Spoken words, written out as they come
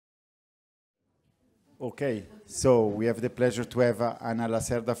Okay, so we have the pleasure to have Ana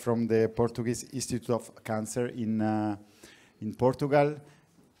Lacerda from the Portuguese Institute of Cancer in Portugal.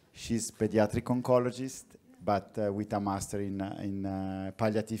 She's pediatric oncologist, but with a master in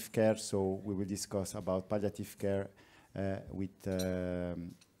palliative care. So we will discuss about palliative care with a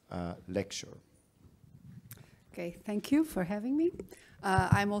lecture. Okay, thank you for having me.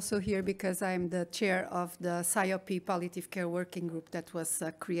 I'm also here because I'm the chair of the SIOP Palliative Care Working Group that was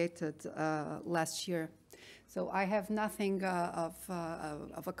created last year. So I have nothing of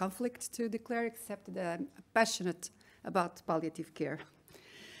a conflict to declare except that I'm passionate about palliative care.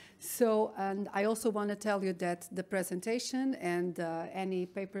 So, and I also want to tell you that the presentation and any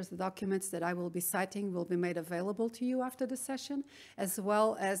papers, documents that I will be citing will be made available to you after the session, as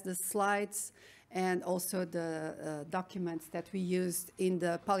well as the slides and also the documents that we used in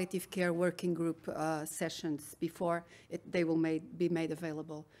the palliative care working group sessions before. They will be made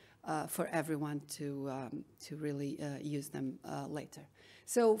available for everyone to really use them later.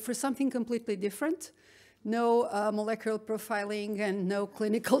 So for something completely different, no molecular profiling and no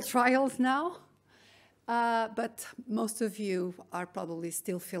clinical trials now. But most of you are probably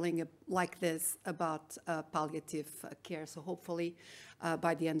still feeling like this about palliative care. So hopefully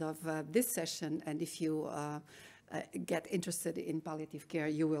by the end of this session, and if you get interested in palliative care,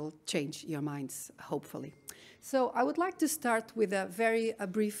 you will change your minds, hopefully. So I would like to start with a very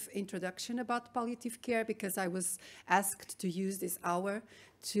brief introduction about palliative care, because I was asked to use this hour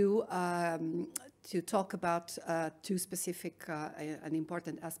to talk about two specific and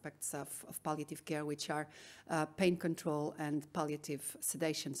important aspects of palliative care, which are pain control and palliative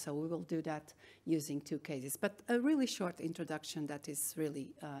sedation. So we will do that using two cases, but a really short introduction that is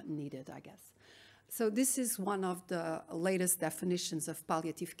really needed, I guess. So this is one of the latest definitions of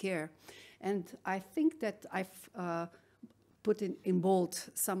palliative care, and I think that I've put in bold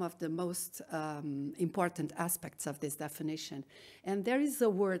some of the most important aspects of this definition. And there is a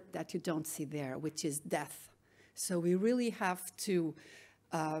word that you don't see there, which is death. So we really have to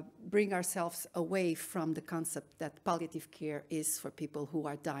bring ourselves away from the concept that palliative care is for people who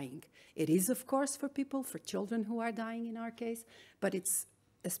are dying. It is, of course, for children who are dying in our case, but it's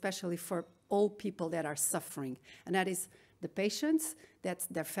especially for all people that are suffering. And that is the patients, that's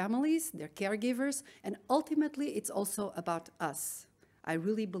their families, their caregivers, and ultimately it's also about us. I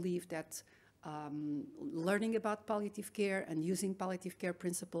really believe that learning about palliative care and using palliative care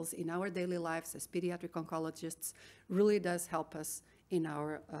principles in our daily lives as pediatric oncologists really does help us in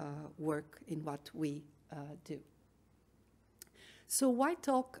our work, in what we do. So why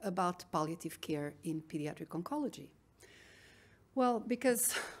talk about palliative care in pediatric oncology? Well,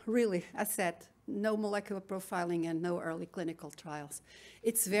 because really, as said, no molecular profiling and no early clinical trials.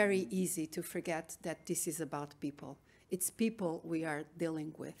 It's very easy to forget that this is about people. It's people we are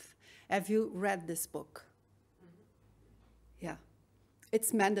dealing with. Have you read this book? Mm-hmm. Yeah.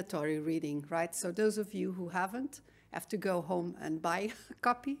 It's mandatory reading, right? So those of you who haven't have to go home and buy a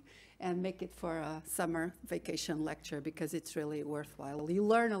copy and make it for a summer vacation lecture, because it's really worthwhile. You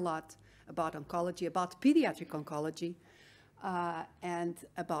learn a lot about oncology, about pediatric oncology, and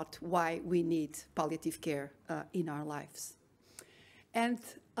about why we need palliative care in our lives. And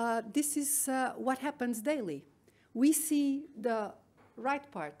this is what happens daily. We see the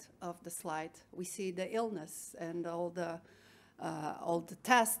right part of the slide. We see the illness and all the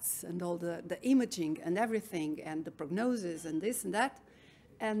tests and all the imaging and everything and the prognosis and this and that.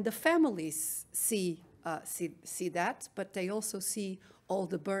 And the families see that, but they also see all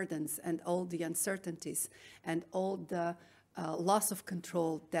the burdens and all the uncertainties and all the loss of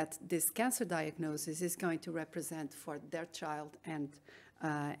control that this cancer diagnosis is going to represent for their child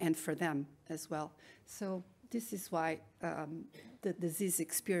and for them as well. So this is why the disease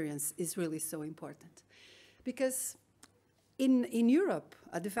experience is really so important. Because in Europe,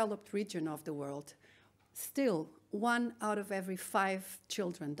 a developed region of the world, still 1 out of every 5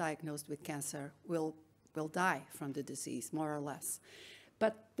 children diagnosed with cancer will die from the disease, more or less.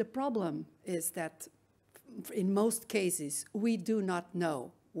 But the problem is that in most cases, we do not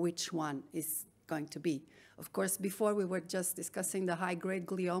know which one is going to be. Of course, before we were just discussing the high-grade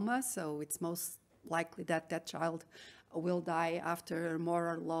glioma, so it's most likely that that child will die after a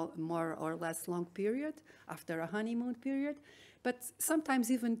more or less long period, after a honeymoon period. But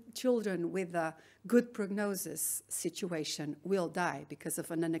sometimes even children with a good prognosis situation will die because of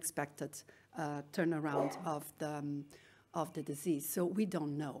an unexpected turnaround of the disease. So we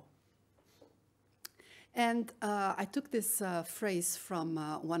don't know. And I took this phrase from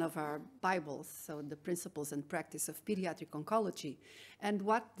one of our Bibles, so the Principles and Practice of Pediatric Oncology. And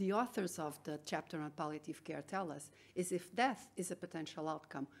what the authors of the chapter on palliative care tell us is if death is a potential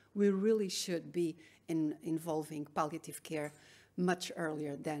outcome, we really should be involving palliative care much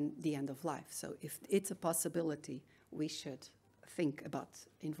earlier than the end of life. So if it's a possibility, we should think about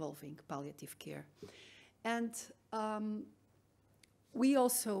involving palliative care. And we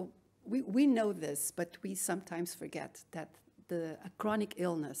also, we know this, but we sometimes forget that a chronic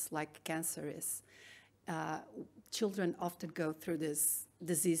illness like cancer is, children often go through this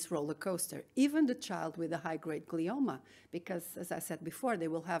disease roller coaster. Even the child with a high-grade glioma, because as I said before, they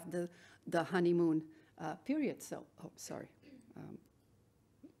will have the honeymoon period. So, oh, sorry.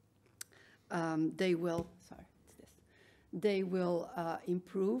 They will, sorry, it's this. They will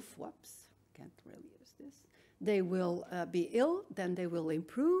improve, whoops, can't really use this. They will be ill, then they will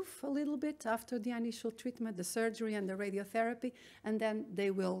improve a little bit after the initial treatment, the surgery and the radiotherapy, and then they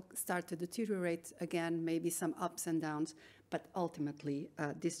will start to deteriorate again, maybe some ups and downs, but ultimately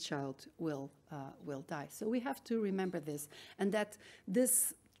this child will die. So we have to remember this, and that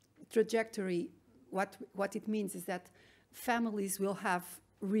this trajectory, what it means is that families will have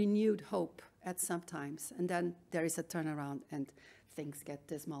renewed hope at some times, and then there is a turnaround and things get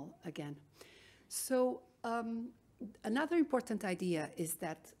dismal again. So another important idea is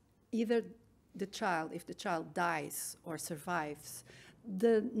that either the child, if the child dies or survives,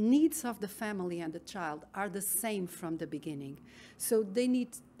 the needs of the family and the child are the same from the beginning. So they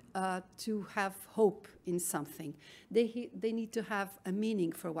need to have hope in something. They need to have a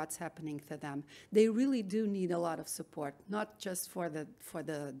meaning for what's happening to them. They really do need a lot of support, not just for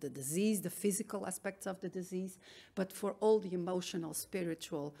the disease, the physical aspects of the disease, but for all the emotional,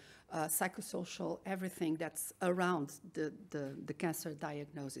 spiritual, psychosocial, everything that's around the cancer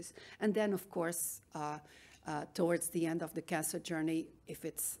diagnosis. And then, of course, towards the end of the cancer journey, if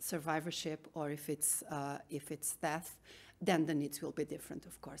it's survivorship or if it's death, then the needs will be different,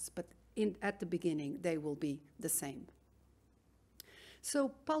 of course. But at the beginning, they will be the same. So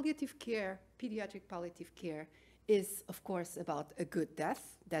palliative care, pediatric palliative care, is, of course, about a good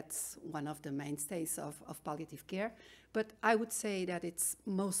death. That's one of the mainstays of palliative care. But I would say that it's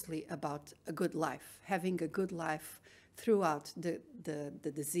mostly about a good life, having a good life throughout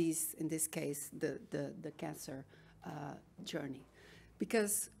the disease, in this case, the cancer journey.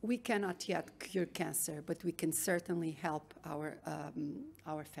 Because we cannot yet cure cancer, but we can certainly help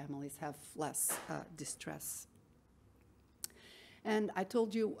our families have less distress. And I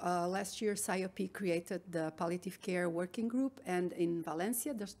told you last year, SIOP created the Palliative Care Working Group, and in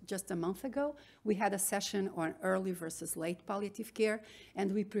Valencia, just a month ago, we had a session on early versus late palliative care,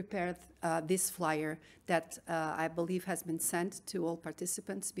 and we prepared this flyer that I believe has been sent to all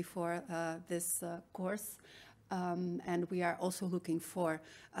participants before this course. And we are also looking for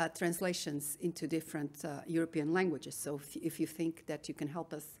translations into different European languages. So if you think that you can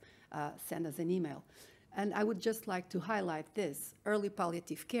help us, send us an email. And I would just like to highlight this. Early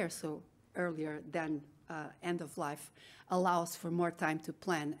palliative care, so earlier than end of life, allows for more time to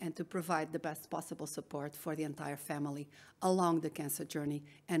plan and to provide the best possible support for the entire family along the cancer journey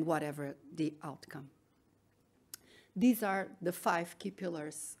and whatever the outcome. These are the 5 key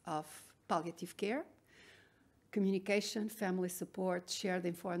pillars of palliative care: communication, family support, shared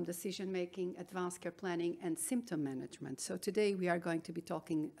informed decision-making, advanced care planning, and symptom management. So today we are going to be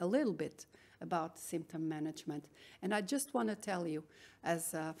talking a little bit about symptom management. And I just want to tell you,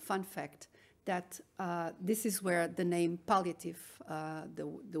 as a fun fact, that this is where the name palliative,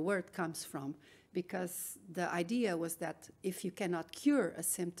 the word comes from, because the idea was that if you cannot cure a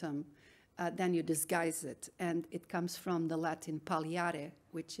symptom, then you disguise it. And it comes from the Latin palliare,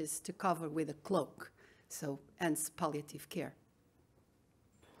 which is to cover with a cloak. So, hence palliative care.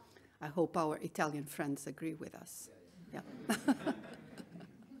 I hope our Italian friends agree with us. Yeah.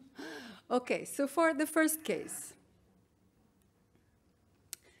 Okay, so for the first case,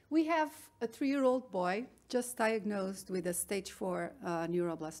 we have a 3-year-old boy just diagnosed with a stage 4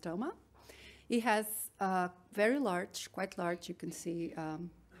 neuroblastoma. He has very large, quite large, you can see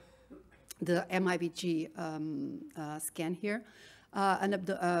the MIBG scan here, an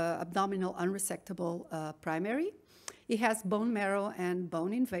abdominal unresectable primary. He has bone marrow and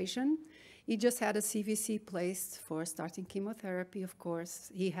bone invasion. He just had a CVC placed for starting chemotherapy, of course.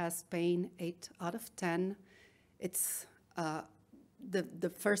 He has pain 8 out of 10. It's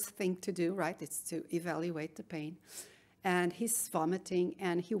the first thing to do, right? It's to evaluate the pain. And he's vomiting,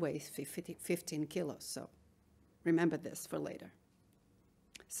 and he weighs 15 kilos. So remember this for later.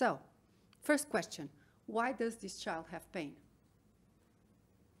 So first question, why does this child have pain?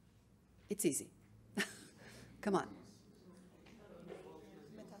 It's easy. Come on.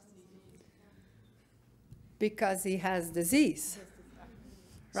 Because he has disease,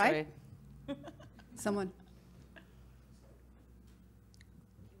 right? Someone.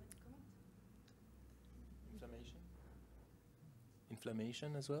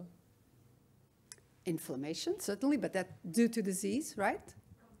 Inflammation as well? Inflammation, certainly, but that due to disease, right?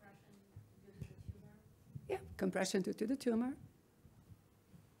 Yeah, compression due to the tumor.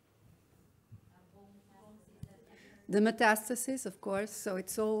 The metastasis, of course, so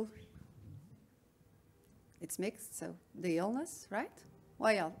it's mixed, so the illness, right?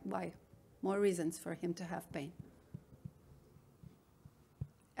 Why else? Why? More reasons for him to have pain.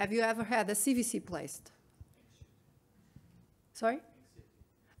 Have you ever had a CVC placed? Sorry?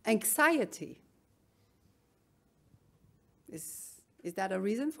 Anxiety. Is that a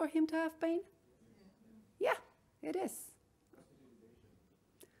reason for him to have pain? Yeah, it is.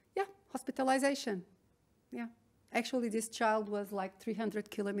 Yeah, hospitalization. Yeah. Actually, this child was like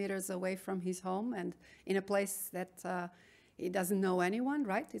 300 kilometers away from his home and in a place that he doesn't know anyone,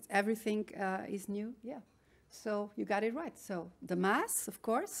 right? Everything is new, yeah. So you got it right. So the mass, of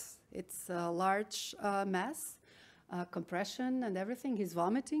course, it's a large mass, compression and everything. He's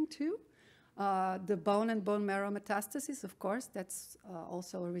vomiting too. The bone and bone marrow metastasis, of course, that's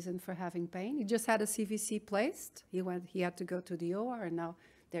also a reason for having pain. He just had a CVC placed. He had to go to the OR, and now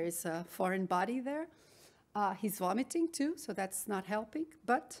there is a foreign body there. He's vomiting too, so that's not helping.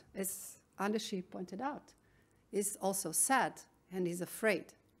 But as Andashi pointed out, he's also sad and he's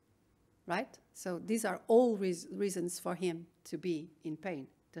afraid, right? So these are all reasons for him to be in pain,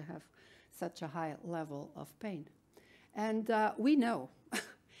 to have such a high level of pain. And we know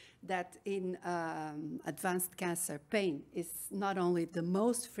that in advanced cancer, pain is not only the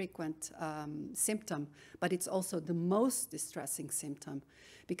most frequent symptom, but it's also the most distressing symptom,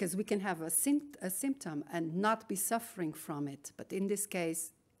 because we can have a symptom and not be suffering from it. But in this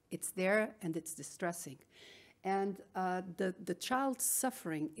case, it's there and it's distressing. And the child's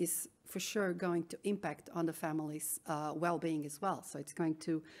suffering is for sure going to impact on the family's well-being as well. So it's going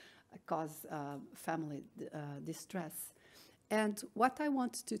to cause family distress. And what I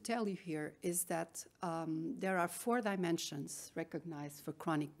want to tell you here is that there are 4 dimensions recognized for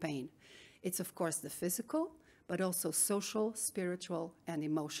chronic pain. It's, of course, the physical, but also social, spiritual, and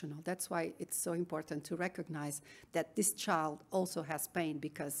emotional. That's why it's so important to recognize that this child also has pain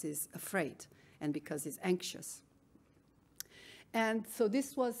because he's afraid and because he's anxious. And so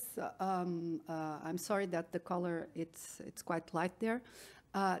this was, I'm sorry that the color, it's quite light there.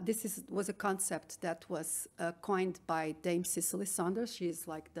 This was a concept that was coined by Dame Cicely Saunders. She's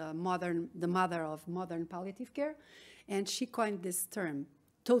like the mother of modern palliative care. And she coined this term,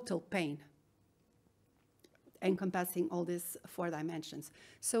 total pain, encompassing all these 4 dimensions.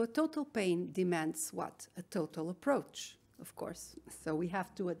 So a total pain demands what? A total approach, of course. So we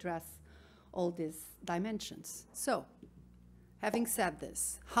have to address all these dimensions. So, having said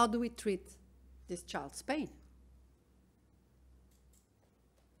this, how do we treat this child's pain?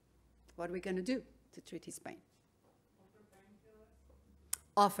 What are we going to do to treat his pain?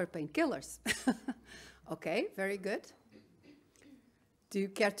 Offer painkillers. Okay, very good. Do you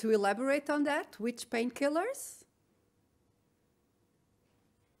care to elaborate on that? Which painkillers?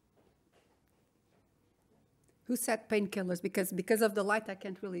 Who said painkillers? Because of the light, I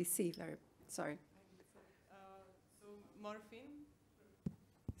can't really see. Sorry. So morphine.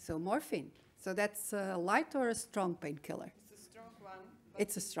 So morphine. So that's a light or a strong painkiller? It's a strong one.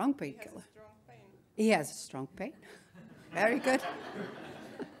 It's a strong painkiller. He has a strong pain. He has a strong pain. Very good.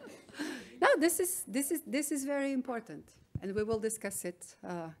 No, this is very important, and we will discuss it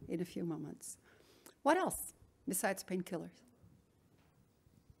in a few moments. What else besides painkillers?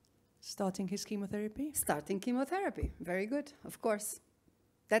 Starting his chemotherapy? Starting chemotherapy. Very good, of course.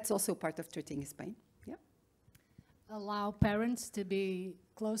 That's also part of treating his pain. Yeah. Allow parents to be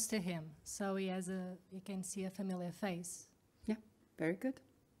close to him, so he can see a familiar face. Yeah, very good.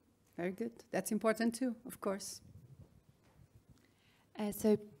 Very good. That's important too, of course.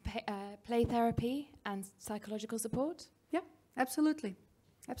 So play therapy and psychological support? Yeah, absolutely.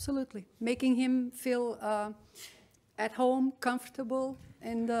 Absolutely. Making him feel at home, comfortable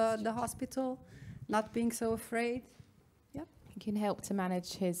in the hospital, not being so afraid. Yeah. It can help to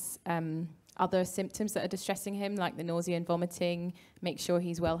manage his other symptoms that are distressing him, like the nausea and vomiting, make sure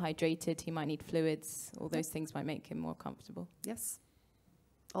he's well hydrated, he might need fluids, all those things might make him more comfortable. Yes,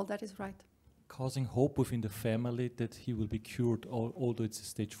 all that is right. Causing hope within the family that he will be cured, although it's a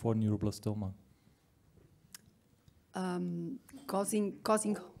stage 4 neuroblastoma.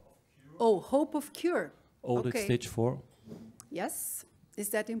 Causing hope of cure. Although it's stage 4? Yes. Is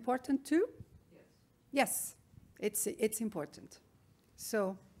that important too? Yes. It's important.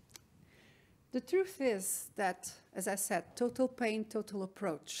 So the truth is that, as I said, total pain, total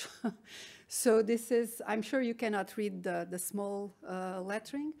approach. So this is, I'm sure you cannot read the small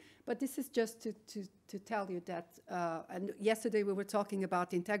lettering, but this is just to tell you that, and yesterday we were talking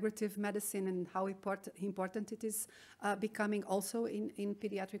about integrative medicine and how important it is becoming also in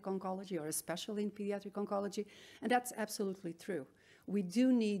pediatric oncology, or especially in pediatric oncology, and that's absolutely true. We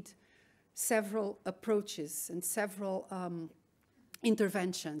do need several approaches and several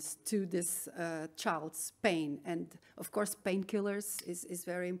interventions to this child's pain. And of course, painkillers is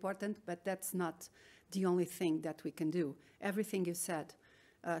very important, but that's not the only thing that we can do. Everything you said,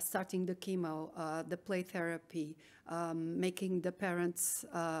 starting the chemo, the play therapy, making the parents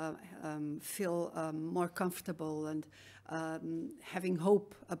feel more comfortable and having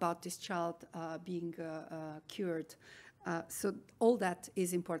hope about this child being cured. So all that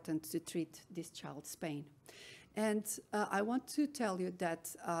is important to treat this child's pain. And I want to tell you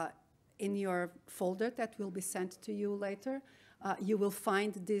that in your folder that will be sent to you later, you will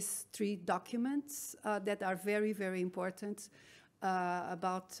find these 3 documents that are very, very important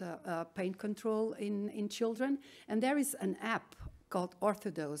about pain control in children. And there is an app called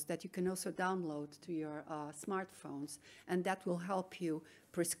Orthodose that you can also download to your smartphones, and that will help you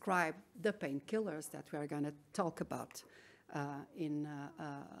prescribe the painkillers that we are going to talk about in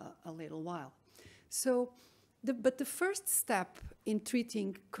a little while. So, but the first step in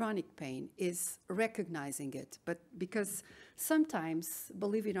treating chronic pain is recognizing it. But because sometimes,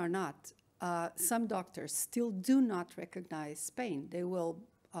 believe it or not, some doctors still do not recognize pain. They will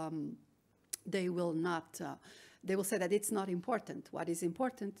not. They will say that it's not important. What is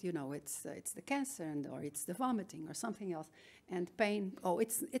important, you know, it's the cancer, or it's the vomiting, or something else. And pain, oh,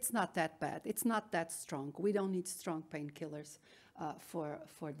 it's not that bad. It's not that strong. We don't need strong painkillers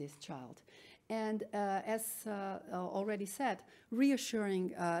for this child. And as already said,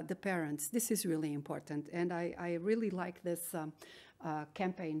 reassuring the parents, this is really important. And I really like this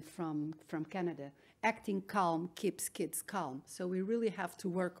campaign from Canada. Acting calm keeps kids calm. So we really have to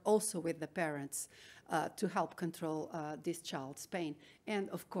work also with the parents to help control this child's pain. And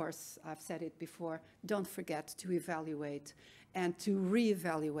of course, I've said it before, don't forget to evaluate and to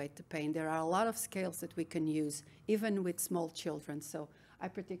reevaluate the pain. There are a lot of scales that we can use, even with small children. So I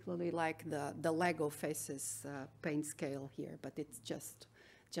particularly like the Lego Faces pain scale here, but it's just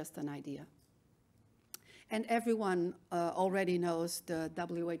an idea. And everyone already knows the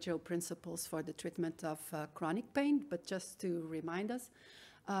WHO principles for the treatment of chronic pain, but just to remind us,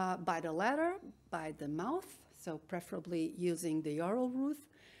 by the letter, by the mouth, so preferably using the oral route,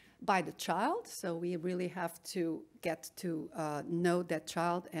 by the child, so we really have to get to know that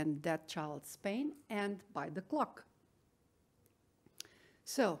child and that child's pain, and by the clock.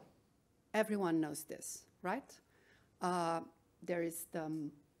 So everyone knows this, right? There is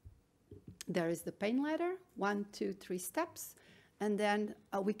the pain ladder, 1, 2, 3 steps, and then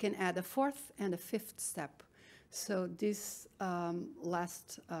we can add a 4th and a 5th step. So these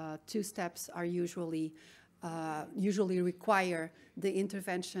last 2 steps are usually require the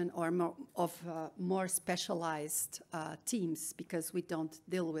intervention of more specialized teams, because we don't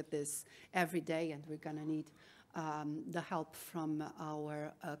deal with this every day, and we're going to need the help from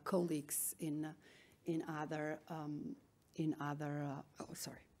our colleagues in other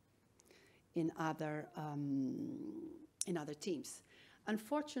teams.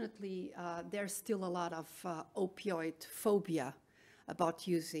 Unfortunately, there's still a lot of opioid phobia about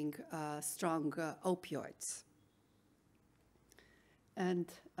using strong opioids. And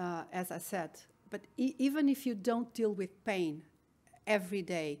as I said, but even if you don't deal with pain every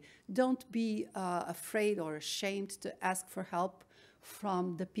day, don't be afraid or ashamed to ask for help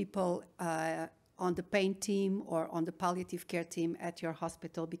from the people on the pain team or on the palliative care team at your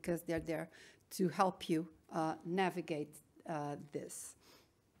hospital, because they're there to help you navigate this.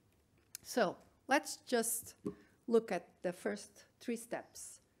 So let's just look at the first 3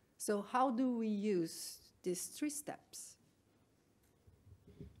 steps. So how do we use these 3 steps?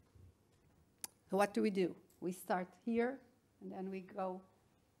 What do? We start here, and then we go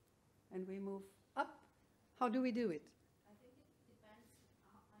and we move up. How do we do it? I think it depends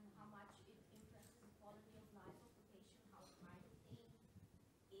on how much it influences the quality of life of the patient, how high the pain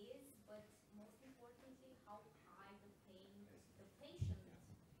is, but most importantly, how high the pain the patient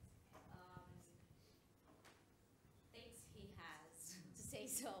thinks he has, to say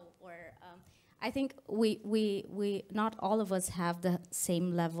so. Or I think we not all of us have the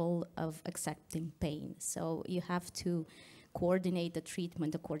same level of accepting pain. So you have to coordinate the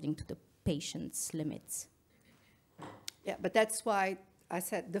treatment according to the patient's limits. Yeah, but that's why I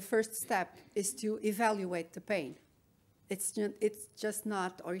said the first step is to evaluate the pain. It's just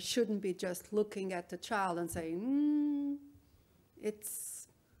not, or it shouldn't be just looking at the child and saying, it's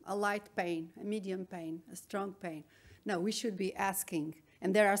a light pain, a medium pain, a strong pain. No, we should be asking,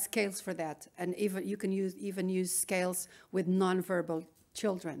 and there are scales for that, and even you can even use scales with nonverbal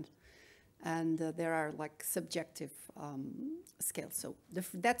children, and there are like subjective scales. So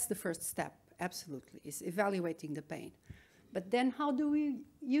that's the first step, absolutely, is evaluating the pain. But then how do we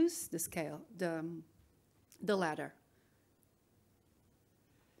use the scale, the ladder?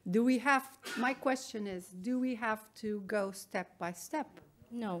 Do we have, my question is, do we have to go step by step?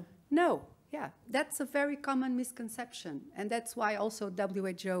 No. No, yeah, that's a very common misconception. And that's why also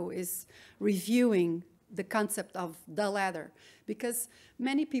WHO is reviewing the concept of the ladder. Because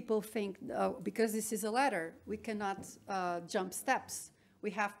many people think, because this is a ladder, we cannot jump steps. We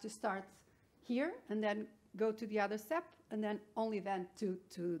have to start here and then go to the other step and then only then to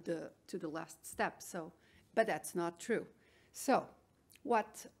the last step. So, but that's not true. So,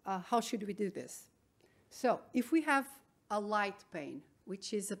 how should we do this? So if we have a light pain,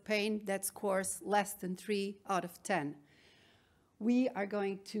 which is a pain that scores less than 3 out of 10, we are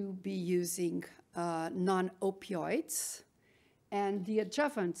going to be using non-opioids. And the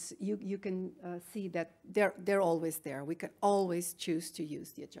adjuvants, you can see that they're always there. We can always choose to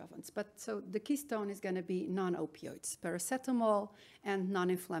use the adjuvants. But so the keystone is going to be non-opioids, paracetamol and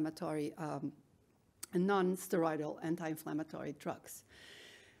non-inflammatory non-steroidal anti-inflammatory drugs.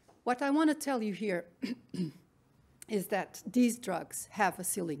 What I want to tell you here is that these drugs have a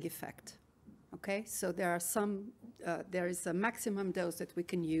ceiling effect, okay? So there is a maximum dose that we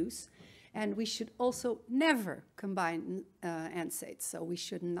can use, and we should also never combine NSAIDs. So we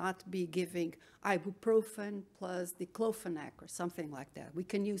should not be giving ibuprofen plus diclofenac or something like that. We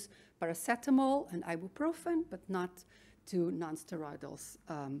can use paracetamol and ibuprofen, but not two non-steroidals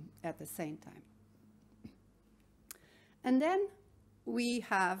at the same time. And then we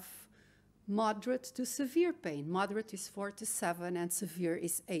have moderate to severe pain. Moderate is 4 to 7, and severe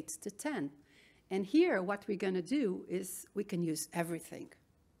is 8 to 10. And here, what we're going to do is we can use everything,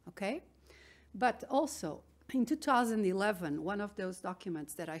 okay? But also, in 2011, one of those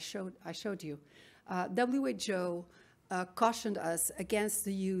documents that I showed you, WHO cautioned us against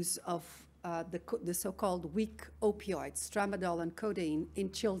the use of the so-called weak opioids, tramadol and codeine,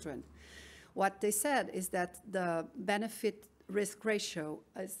 in children. What they said is that the benefit-risk ratio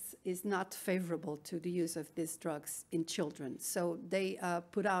is not favorable to the use of these drugs in children. So they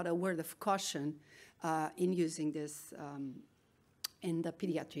put out a word of caution in using this in the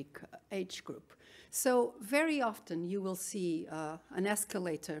pediatric age group. So very often you will see an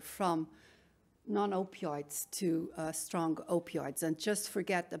escalator from non-opioids to strong opioids, and just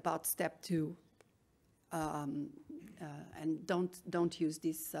forget about step 2. And don't use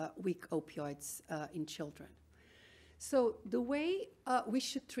these weak opioids in children. So the way we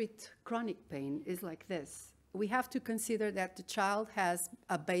should treat chronic pain is like this. We have to consider that the child has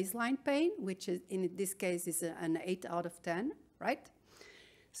a baseline pain, which is, in this case is an 8 out of 10, right?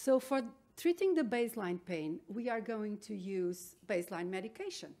 So for treating the baseline pain, we are going to use baseline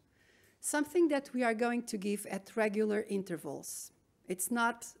medication, something that we are going to give at regular intervals. It's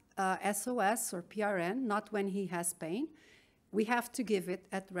not SOS or PRN, not when he has pain. We have to give it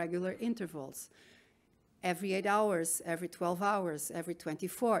at regular intervals. Every 8 hours, every 12 hours, every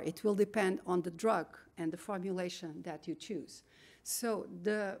 24. It will depend on the drug and the formulation that you choose. So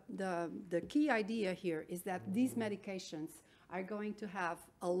the key idea here is that these medications are going to have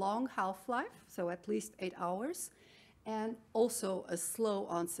a long half-life, so at least 8 hours, and also a slow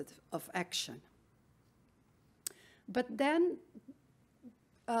onset of action. But then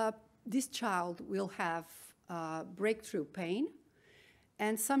this child will have breakthrough pain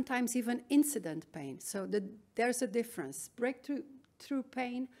and sometimes even incident pain. So there's a difference. Breakthrough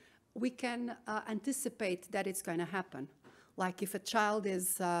pain, we can anticipate that it's going to happen. Like if a child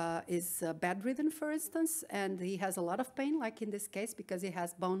is bedridden, for instance, and he has a lot of pain, like in this case, because he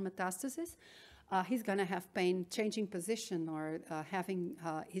has bone metastasis, he's going to have pain changing position or having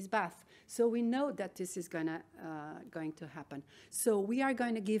his bath. So we know that this is going to happen. So we are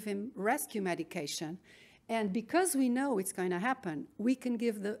going to give him rescue medication. And because we know it's going to happen, we can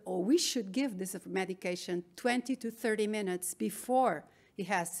give we should give this medication 20 to 30 minutes before he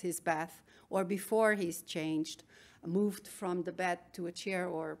has his bath or before he's changed, moved from the bed to a chair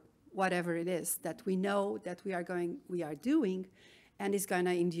or whatever it is that we know that we are doing and is going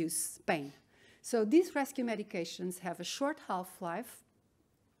to induce pain. So these rescue medications have a short half-life.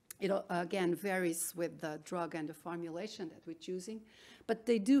 It again varies with the drug and the formulation that we're choosing, but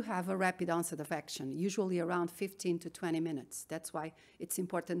they do have a rapid onset of action, usually around 15 to 20 minutes. That's why it's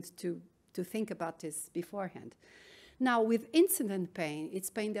important to think about this beforehand. Now, with incident pain, it's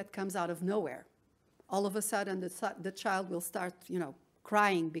pain that comes out of nowhere. All of a sudden, the child will start,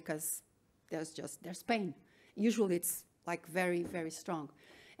 crying because there's pain. Usually, it's like very, very strong.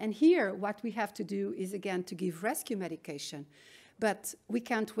 And here, what we have to do is, again, to give rescue medication. But we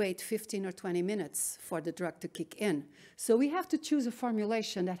can't wait 15 or 20 minutes for the drug to kick in. So we have to choose a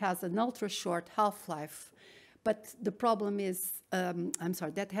formulation that has an ultra-short half-life. But the problem is,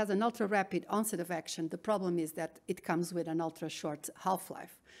 that has an ultra-rapid onset of action. The problem is that it comes with an ultra-short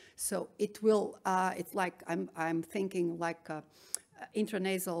half-life. So it will, it's like, I'm thinking like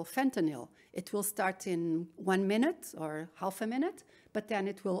intranasal fentanyl. It will start in 1 minute or half a minute, but then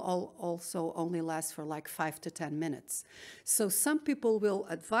it will also only last for like 5 to 10 minutes. So some people will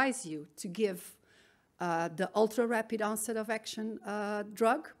advise you to give the ultra-rapid onset of action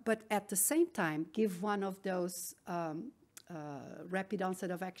drug, but at the same time, give one of those rapid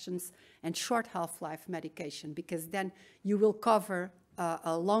onset of actions and short half-life medication, because then you will cover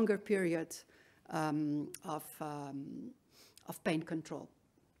a longer period of pain control.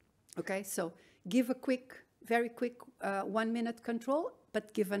 Okay, so give a quick, very quick 1 minute control,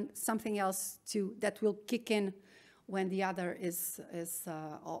 but given something else that will kick in when the other is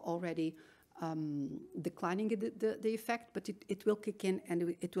already declining the effect, but it will kick in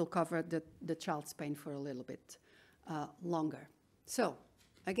and it will cover the child's pain for a little bit longer. So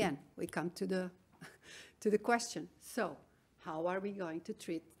again, we come to the question. So how are we going to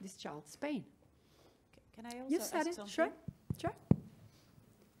treat this child's pain? Can I also You said ask it, something? sure.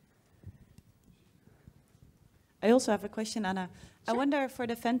 I also have a question, Anna. Sure. I wonder for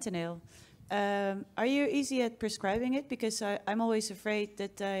the fentanyl, are you easy at prescribing it? Because I'm always afraid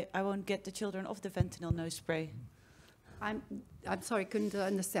that I won't get the children off the fentanyl nose spray. I'm sorry, couldn't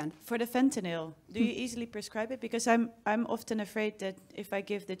understand. For the fentanyl, do you easily prescribe it? Because I'm often afraid that if I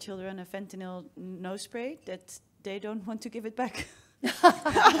give the children a fentanyl nose spray, that they don't want to give it back.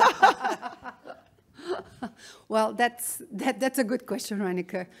 Well, that's a good question,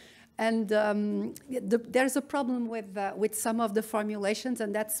 Reinicke. And there's a problem with some of the formulations,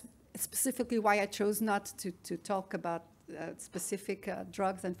 and that's specifically why I chose not to talk about specific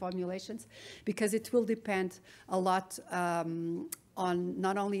drugs and formulations, because it will depend a lot on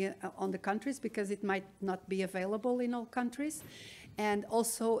not only on the countries, because it might not be available in all countries, and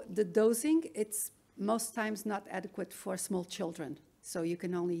also the dosing, it's most times not adequate for small children. So you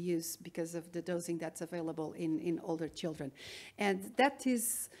can only use because of the dosing that's available in older children. And that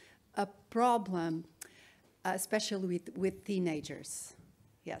is a problem, especially with teenagers.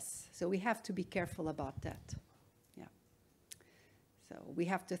 Yes, so we have to be careful about that. Yeah. So we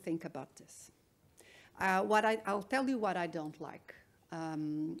have to think about this. I'll tell you what I don't like.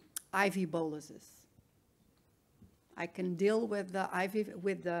 IV boluses. I can deal with the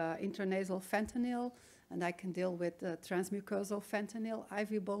intranasal fentanyl, and I can deal with the transmucosal fentanyl.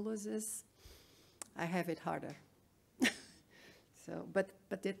 IV boluses, I have it harder. So, but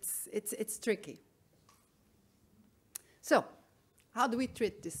it's tricky. So, how do we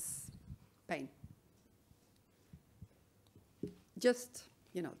treat this pain? Just,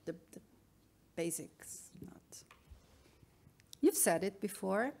 the basics. You've said it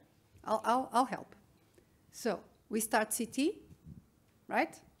before. I'll help. So, we start CT,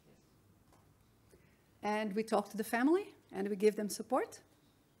 right? And we talk to the family, and we give them support,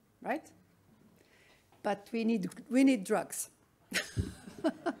 right? But we need drugs.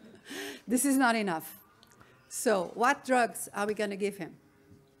 This is not enough. So what drugs are we going to give him?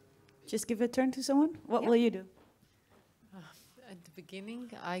 Just give a turn to someone. What will you do? At the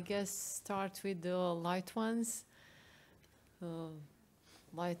beginning, I guess start with the light ones,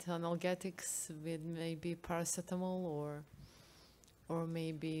 light analgesics with maybe paracetamol or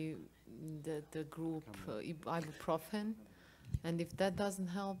maybe the group ibuprofen. And if that doesn't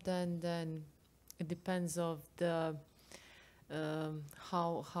help, then it depends of the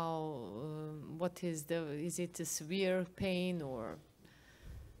what is it a severe pain or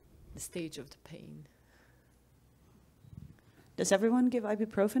the stage of the pain? Does everyone give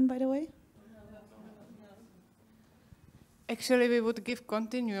ibuprofen, by the way? Actually, we would give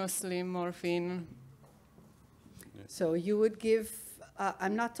continuously morphine. So you would give,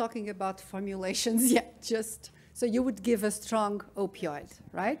 I'm not talking about formulations yet, so you would give a strong opioid,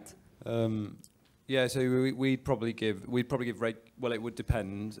 right? Yeah, so we'd probably give well, it would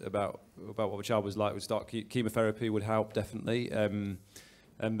depend about what the child was like. We'd start chemotherapy would help definitely, and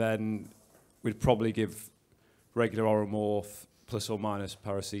then we'd probably give regular oral morph plus or minus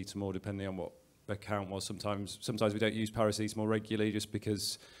paracetamol depending on what account was sometimes we don't use paracetamol regularly just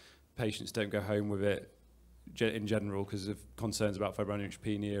because patients don't go home with it in general because of concerns about febrile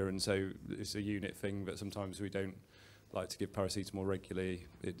neutropenia, and so it's a unit thing, but sometimes we don't like to give paracetamol regularly.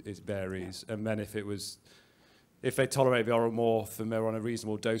 It varies. And then if they tolerate the oral morph and they're on a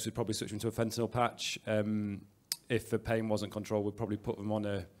reasonable dose, we'd probably switch them to a fentanyl patch. If the pain wasn't controlled, we'd probably put them on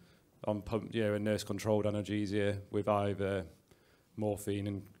a nurse-controlled analgesia with either morphine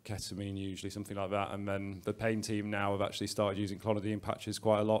and ketamine, usually something like that. And then the pain team now have actually started using clonidine patches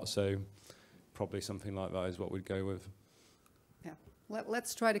quite a lot, so probably something like that is what we'd go with. Yeah,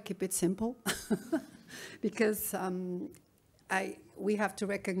 let's try to keep it simple, because we have to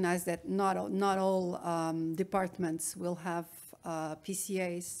recognize that not all departments will have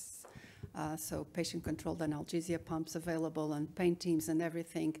PCAs, so patient-controlled analgesia pumps available and pain teams and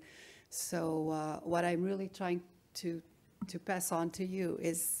everything. So what I'm really trying to pass on to you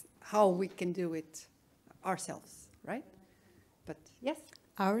is how we can do it ourselves, right? But yes?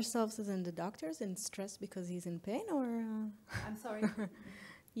 Ourselves as in the doctors in stress because he's in pain, or? I'm sorry?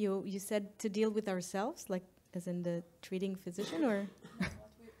 You said to deal with ourselves, like as in the treating physician, or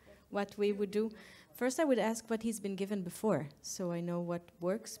what we would do? First, I would ask what he's been given before, so I know what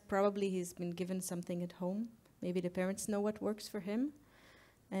works. Probably he's been given something at home. Maybe the parents know what works for him.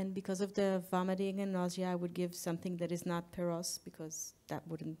 And because of the vomiting and nausea, I would give something that is not Peros, because that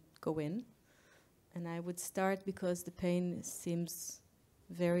wouldn't go in. And I would start, because the pain seems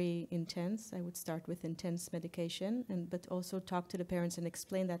very intense, I would start with intense medication, but also talk to the parents and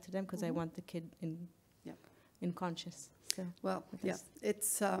explain that to them, because I want the kid in conscious. So well, yeah,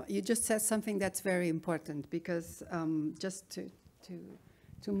 it's you just said something that's very important, because just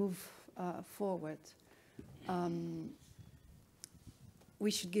to move forward,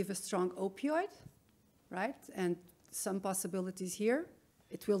 we should give a strong opioid, right? And some possibilities here.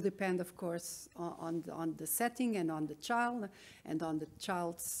 It will depend, of course, on the setting and on the child and on the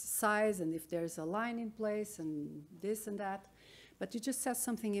child's size, and if there's a line in place and this and that. But you just said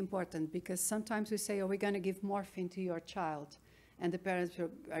something important, because sometimes we say, oh, we're going to give morphine to your child. And the parents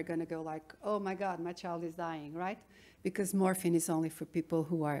are going to go like, oh, my God, my child is dying, right? Because morphine is only for people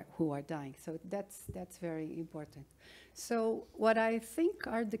who are dying. So that's very important. So what I think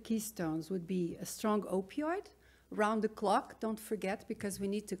are the keystones would be a strong opioid, round the clock, don't forget, because we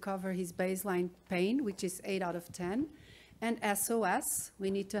need to cover his baseline pain, which is 8 out of 10. And SOS, we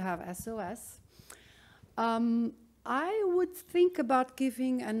need to have SOS. I would think about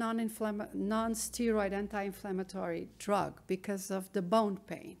giving a non-steroid anti-inflammatory drug because of the bone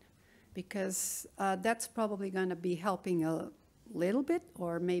pain, because that's probably going to be helping a little bit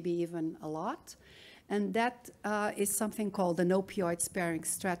or maybe even a lot. And that is something called an opioid-sparing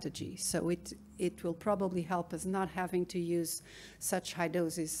strategy. So it will probably help us not having to use such high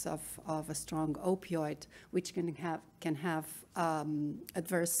doses of a strong opioid, which can have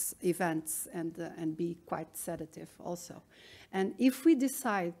adverse events and be quite sedative also. And if we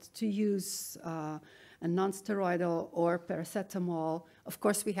decide to use a non-steroidal or paracetamol, of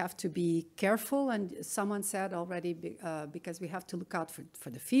course we have to be careful, and someone said already because we have to look out for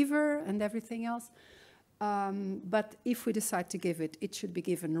the fever and everything else. But if we decide to give it, it should be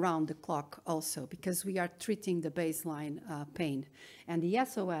given round the clock also, because we are treating the baseline pain. And the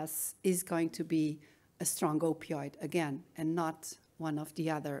SOS is going to be a strong opioid again, and not one of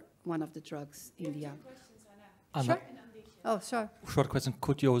the drugs in the Anna. Sure. Oh, sure. Short question.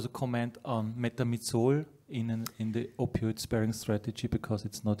 Could you also comment on metamizole in the opioid-sparing strategy, because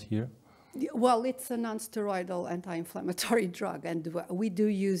it's not here? Well, it's a non-steroidal anti-inflammatory drug, and we do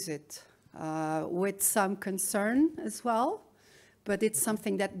use it with some concern as well. But it's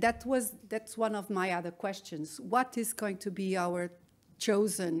something that's one of my other questions. What is going to be our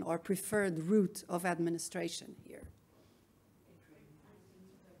chosen or preferred route of administration here?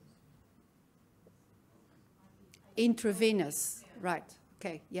 Intravenous, right?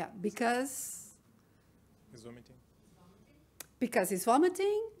 Okay, yeah, because he's vomiting. Because he's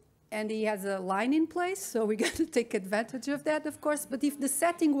vomiting, and he has a line in place, so we got to take advantage of that, of course. But if the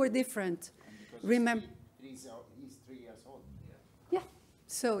setting were different, remember, he's 3 years old. Yeah.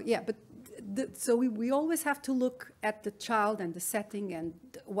 So yeah, but so we always have to look at the child and the setting and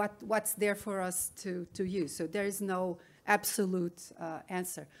what's there for us to use. So there is no absolute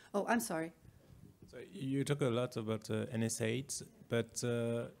answer. Oh, I'm sorry. So you talk a lot about NSAIDs, but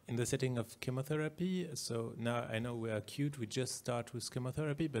in the setting of chemotherapy, so now I know we're acute, we just start with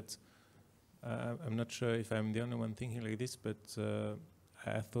chemotherapy, but I'm not sure if I'm the only one thinking like this, but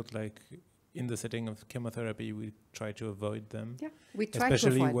I thought like in the setting of chemotherapy, we try to avoid them. Yeah, we try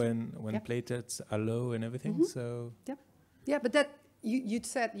especially to avoid when platelets are low and everything. So yeah, but that you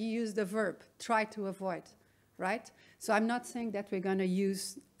said you used the verb, try to avoid, right? So I'm not saying that we're going to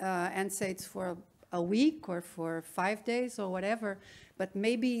use NSAIDs for a week or for 5 days or whatever, but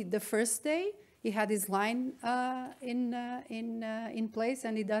maybe the first day he had his line in place,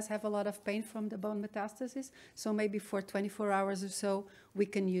 and he does have a lot of pain from the bone metastasis. So maybe for 24 hours or so, we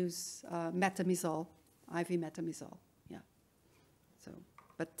can use metamizole, IV metamizole, yeah. So,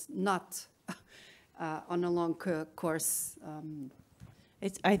 but not on a long course.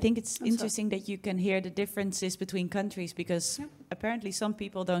 I think it's interesting that you can hear the differences between countries, because apparently some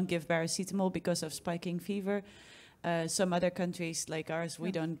people don't give paracetamol because of spiking fever. Some other countries like ours,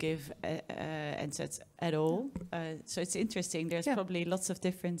 we don't give NSAIDs at all. So it's interesting. There's probably lots of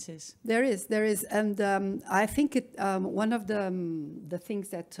differences. There is, and I think one of the things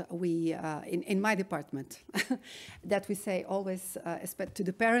that we in my department that we say always, to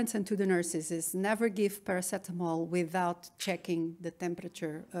the parents and to the nurses, is never give paracetamol without checking the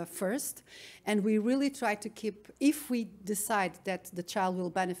temperature first. And we really try to keep, if we decide that the child will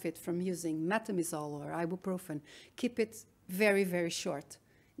benefit from using metamizole or ibuprofen, keep it very, very short,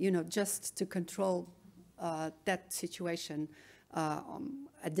 just to control that situation,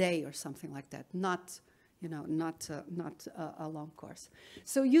 a day or something like that, not a long course.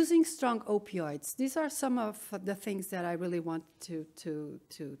 So using strong opioids, these are some of the things that I really want to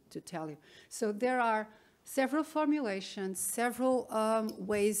tell you. So there are several formulations, several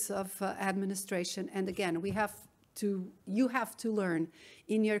ways of administration, and again, you have to learn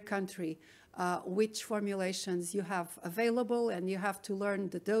in your country which formulations you have available, and you have to learn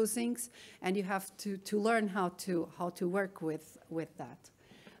the dosings, and you have to learn how to work with that.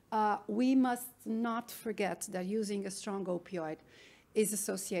 We must not forget that using a strong opioid is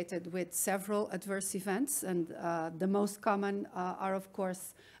associated with several adverse events, and the most common are, of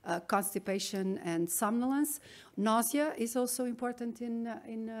course, constipation and somnolence. Nausea is also important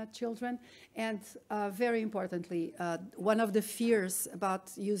in children, and very importantly, one of the fears about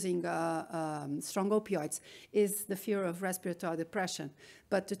using strong opioids is the fear of respiratory depression.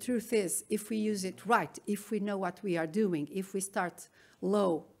 But the truth is, if we use it right, if we know what we are doing, if we start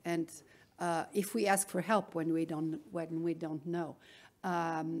low, and if we ask for help when we don't know,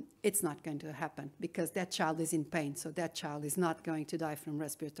 it's not going to happen, because that child is in pain, so that child is not going to die from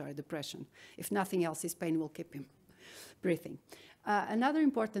respiratory depression. If nothing else, his pain will keep him breathing. Another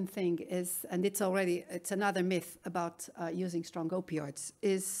important thing is, and it's another myth about using strong opioids,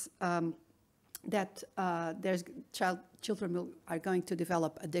 is that children are going to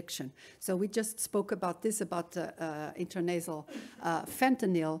develop addiction. So we just spoke about this, about intranasal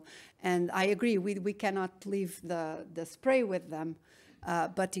fentanyl, and I agree, we cannot leave the spray with them,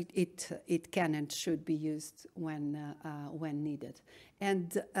 but it can and should be used when needed.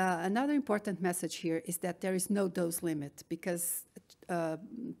 And another important message here is that there is no dose limit, because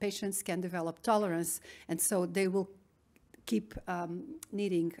patients can develop tolerance, and so they will keep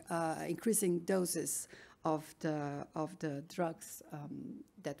needing increasing doses of the drugs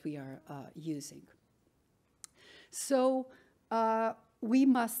that we are using. So we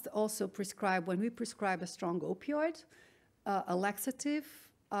must also prescribe, when we prescribe a strong opioid, a laxative,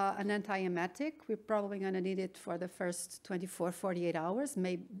 an anti-emetic. We're probably going to need it for the first 24, 48 hours.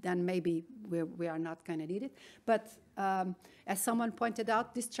 Then maybe we are not going to need it. But as someone pointed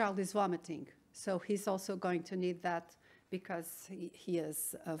out, this child is vomiting. So he's also going to need that, because he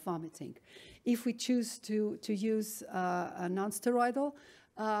is vomiting. If we choose to use a non-steroidal,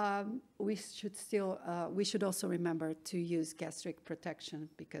 we should also remember to use gastric protection,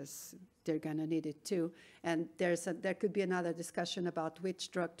 because they're going to need it too. And there could be another discussion about which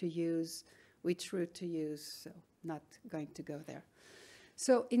drug to use, which route to use, so not going to go there.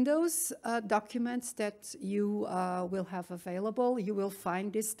 So in those documents that you will have available, you will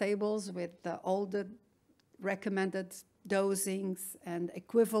find these tables with all the recommended dosings and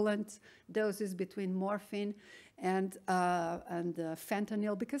equivalent doses between morphine and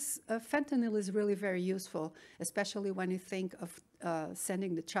fentanyl, because fentanyl is really very useful, especially when you think of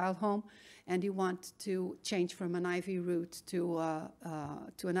sending the child home and you want to change from an IV route to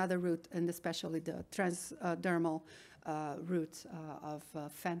another route, and especially the transdermal route of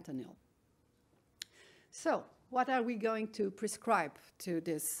fentanyl. So what are we going to prescribe to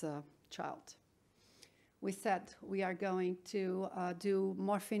this child? We said we are going to do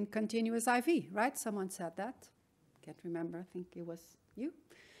morphine continuous IV, right? Someone said that. Can't remember, I think it was you.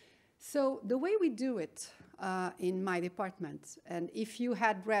 So the way we do it in my department, and if you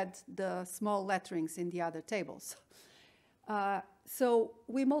had read the small letterings in the other tables, so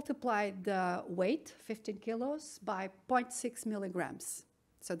we multiplied the weight, 15 kilos, by 0.6 milligrams.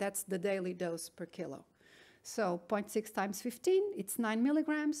 So that's the daily dose per kilo. So 0.6 times 15, it's 9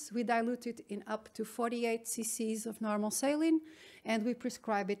 milligrams. We dilute it in up to 48 cc's of normal saline, and we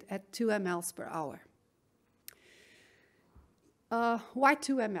prescribe it at 2 mLs per hour. Why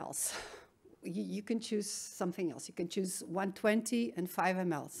 2 mLs? You can choose something else. You can choose 120 and 5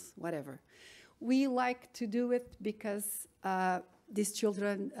 mLs, whatever. We like to do it because these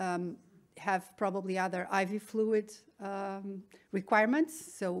children have probably other IV fluid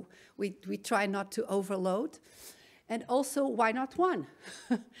requirements, so we try not to overload. And also, why not 1?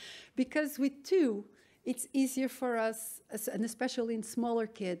 Because with 2, it's easier for us, and especially in smaller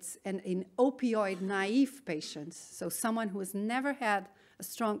kids and in opioid-naive patients, so someone who has never had a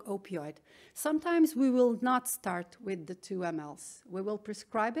strong opioid. Sometimes we will not start with the 2 mLs. We will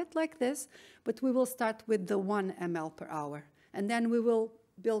prescribe it like this, but we will start with the 1 ml per hour, and then we will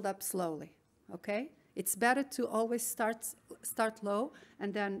build up slowly, okay? It's better to always start low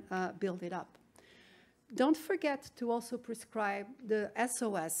and then build it up. Don't forget to also prescribe the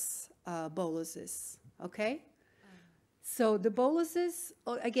SOS boluses, okay? So the boluses,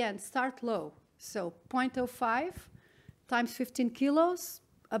 again, start low. So 0.05 times 15 kilos,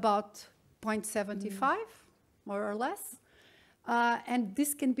 about 0.75, more or less. And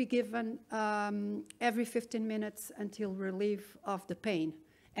this can be given every 15 minutes until relief of the pain.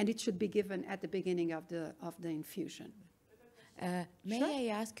 And it should be given at the beginning of the infusion. May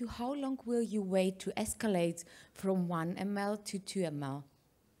I ask you, how long will you wait to escalate from 1 ml to 2 ml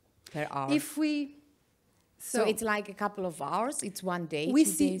per hour? If we... So it's like a couple of hours? It's 1 day, we 2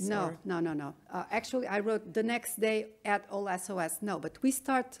 see, days? No. Actually, I wrote the next day at all SOS. No, but we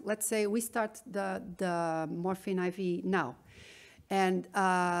start, let's say, we start the morphine IV now. And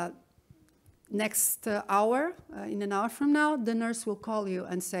next hour, in an hour from now, the nurse will call you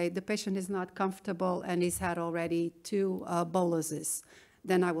and say, the patient is not comfortable and he's had already 2 boluses.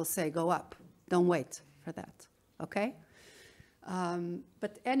 Then I will say, go up. Don't wait for that, okay?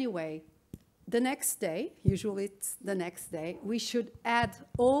 But anyway, the next day, usually it's the next day, we should add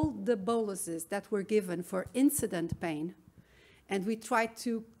all the boluses that were given for incident pain, and we try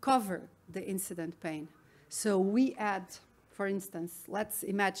to cover the incident pain. So we add, for instance, let's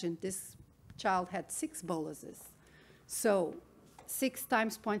imagine this child had 6 boluses. So 6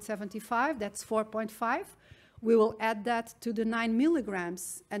 times 0.75, that's 4.5. We will add that to the 9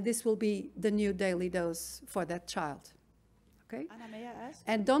 milligrams, and this will be the new daily dose for that child. Okay? Anna, may I ask?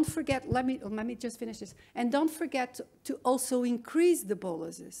 And don't forget, let me just finish this. And don't forget to also increase the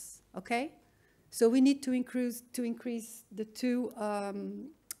boluses, okay? So we need to increase the two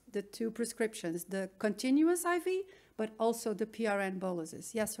prescriptions, the continuous IV, but also the PRN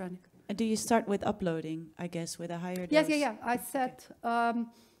boluses. Yes, Ranika? And do you start with uploading, I guess, with a higher dose? Yes, yeah. I said,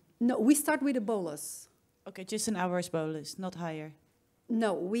 no, we start with a bolus. Okay, just an hour's bolus, not higher.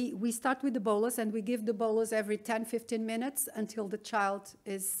 No, we start with the bolus, and we give the bolus every 10, 15 minutes until the child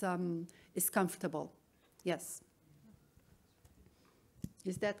is comfortable. Yes.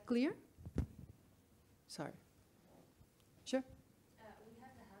 Is that clear? Sorry. Sure. We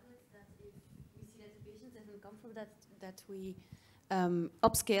have the habit that if we see that the patient doesn't come from that we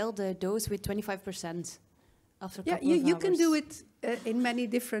upscale the dose with 25% after a couple of hours. You can do it in many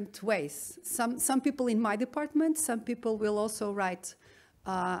different ways. Some people in my department, some people will also write,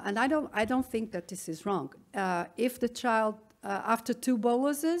 and I don't think that this is wrong. If the child, after 2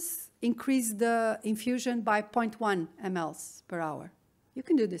 boluses, increase the infusion by 0.1 mLs per hour. You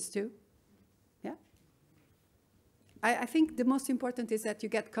can do this too. Yeah. I think the most important is that you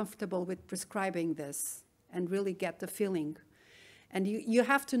get comfortable with prescribing this and really get the feeling. And you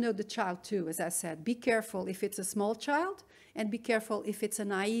have to know the child too, as I said. Be careful if it's a small child, and be careful if it's an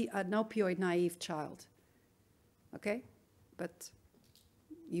opioid-naive child. Okay? But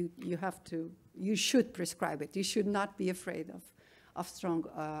you should prescribe it. You should not be afraid of strong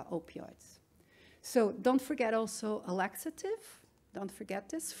opioids. So don't forget also a laxative. Don't forget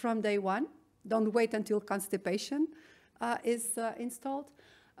this from day 1. Don't wait until constipation is installed.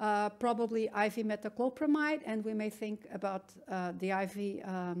 Probably IV metoclopramide, and we may think about the IV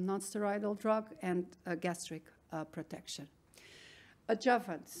non-steroidal drug and gastric protection.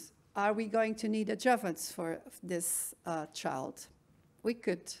 Adjuvants. Are we going to need adjuvants for this child? We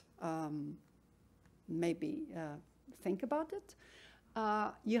could maybe think about it.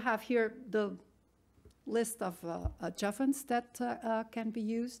 You have here the list of adjuvants that can be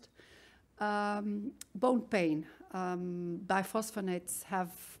used. Bone pain. Biphosphonates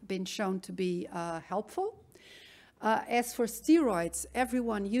have been shown to be helpful. As for steroids,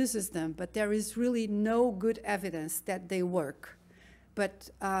 everyone uses them, but there is really no good evidence that they work. But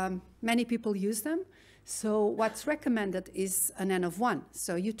many people use them. So what's recommended is an N of 1.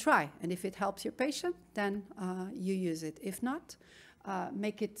 So you try, and if it helps your patient, then you use it. If not,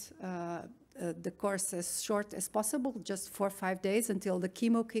 make it the course as short as possible, just 4 or 5 days until the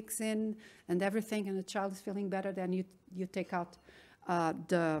chemo kicks in and everything, and the child is feeling better. Then you take out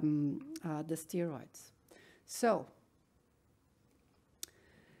the steroids. So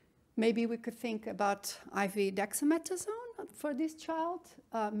maybe we could think about IV dexamethasone for this child.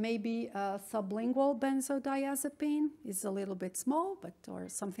 Maybe sublingual benzodiazepine is a little bit small, but or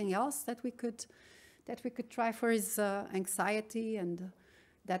something else that we could try for his anxiety, and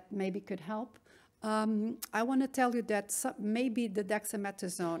that maybe could help. I want to tell you that maybe the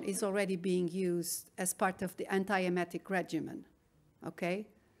dexamethasone is already being used as part of the antiemetic regimen. Okay,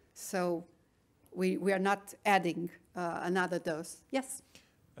 so we are not adding another dose. Yes.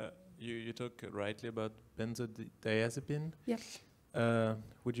 You talk rightly about benzodiazepine. Yes.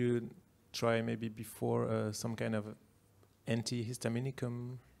 Would you try maybe before some kind of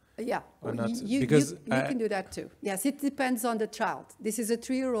antihistaminicum? Yeah, or not? you can do that too. Yes, it depends on the child. This is a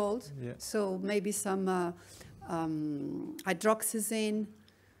 3-year-old, so maybe some hydroxyzine.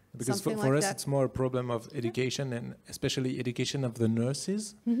 Because for us, it's more a problem of education, and especially education of the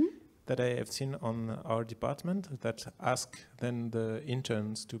nurses. That I have seen on our department that ask then the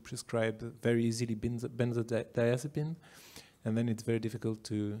interns to prescribe very easily benzodiazepine, and then it's very difficult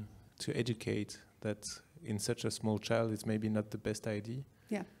to educate that in such a small child it's maybe not the best idea.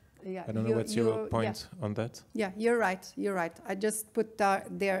 Yeah. Yeah, I don't know what's your point on that. Yeah, you're right. You're right. I just put there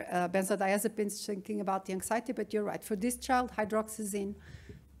benzodiazepines thinking about the anxiety, but you're right. For this child, hydroxyzine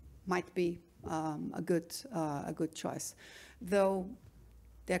might be a good choice, though.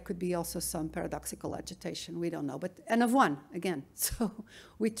 There could be also some paradoxical agitation. We don't know, but N of 1 again. So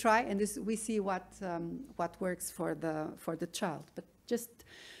we try, and we see what works for the child. But just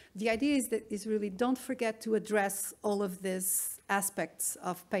the idea is really don't forget to address all of these aspects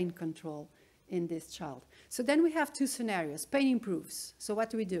of pain control in this child. So then we have 2 scenarios. Pain improves. So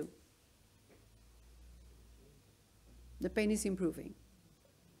what do we do? The pain is improving.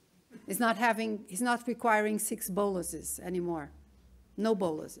 It's not requiring 6 boluses anymore. No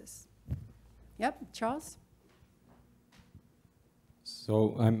boluses. Yep, Charles?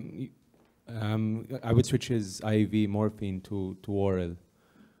 So I would switch his IV morphine to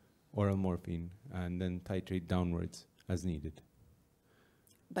oral morphine, and then titrate downwards as needed.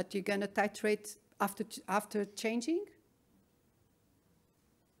 But you're going to titrate after changing?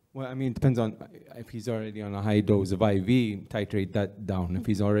 Well, I mean, it depends on if he's already on a high dose of IV, titrate that down. If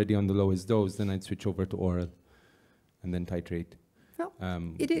he's already on the lowest dose, then I'd switch over to oral and then titrate. Well,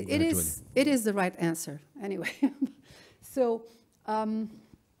 it is the right answer anyway. So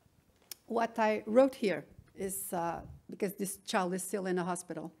what I wrote here is, because this child is still in a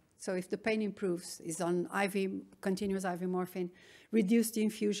hospital, so if the pain improves, is on continuous IV morphine, reduce the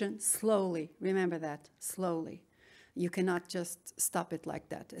infusion slowly. Remember that, slowly. You cannot just stop it like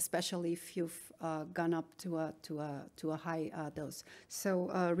that, especially if you've gone up to a high dose.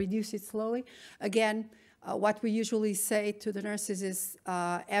 So reduce it slowly. Again, what we usually say to the nurses is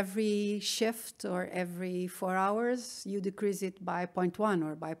every shift or every 4 hours, you decrease it by 0.1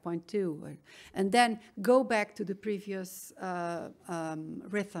 or by 0.2. And then go back to the previous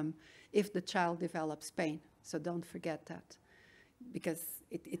rhythm if the child develops pain. So don't forget that, because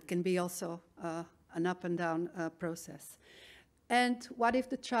it can be also an up and down process. And what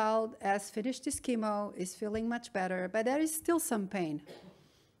if the child has finished his chemo, is feeling much better, but there is still some pain?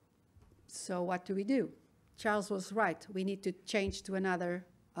 So what do we do? Charles was right. We need to change to another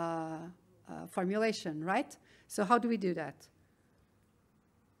formulation, right? So how do we do that?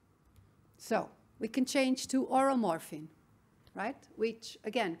 So we can change to oral morphine, right? Which,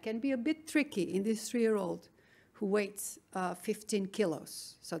 again, can be a bit tricky in this 3-year-old who weighs 15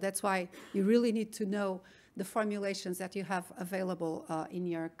 kilos. So that's why you really need to know the formulations that you have available in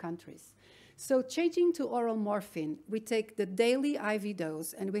your countries. So changing to oral morphine, we take the daily IV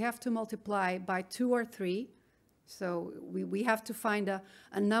dose and we have to multiply by 2 or 3. So we have to find a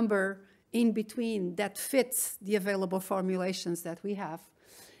number in between that fits the available formulations that we have.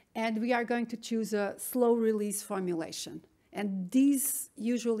 And we are going to choose a slow release formulation. And these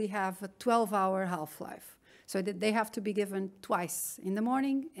usually have a 12-hour half-life. So that they have to be given twice, in the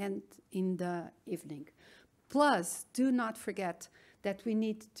morning and in the evening. Plus, do not forget that we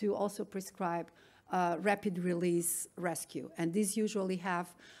need to also prescribe rapid release rescue. And these usually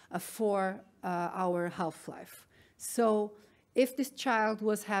have a 4-hour half-life. So if this child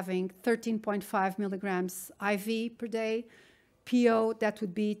was having 13.5 milligrams IV per day, PO, that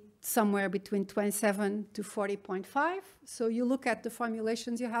would be somewhere between 27 to 40.5. So you look at the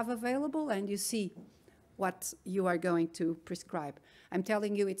formulations you have available and you see what you are going to prescribe. I'm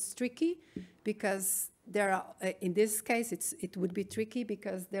telling you it's tricky because there are, in this case, it would be tricky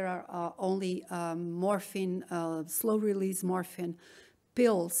because there are only morphine, slow-release morphine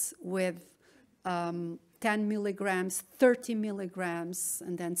pills with 10 milligrams, 30 milligrams,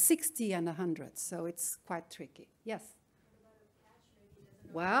 and then 60 and 100. So it's quite tricky. Yes?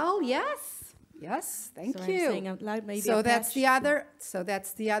 Well, yes. Yes, thank So you. I'm saying out loud, maybe so a that's patch. the other. So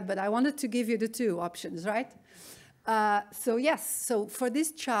that's the other. But I wanted to give you the two options, right? So yes. So for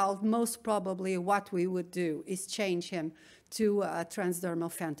this child, most probably what we would do is change him to a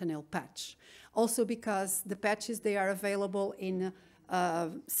transdermal fentanyl patch. Also because the patches, they are available in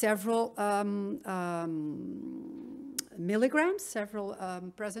several milligrams, several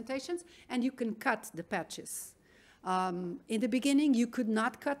presentations, and you can cut the patches. In the beginning, you could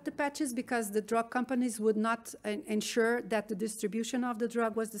not cut the patches because the drug companies would not ensure that the distribution of the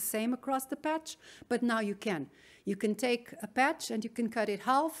drug was the same across the patch, but now you can. You can take a patch and you can cut it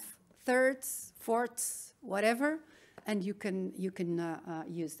half, thirds, fourths, whatever, and you can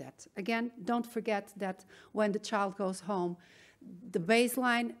use that. Again, don't forget that when the child goes home, the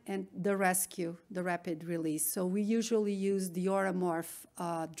baseline and the rescue, the rapid release. So we usually use the Oromorph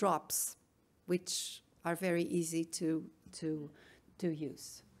drops, which are very easy to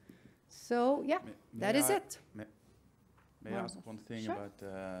use. So yeah, that is it. May I ask one thing about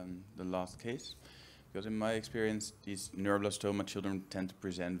the last case? Because in my experience, these neuroblastoma children tend to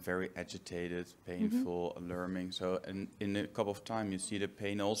present very agitated, painful, alarming. So in a couple of time, you see the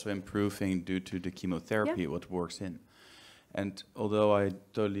pain also improving due to the chemotherapy, what works in. And although I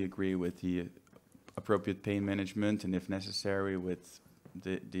totally agree with the appropriate pain management and if necessary with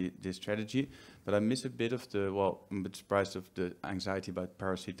the strategy, but I miss a bit of the, well, I'm a bit surprised of the anxiety about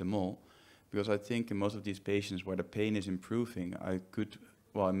paracetamol, because I think in most of these patients where the pain is improving, I could,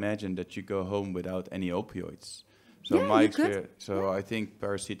 well, imagine that you go home without any opioids. So yeah, my experience, I think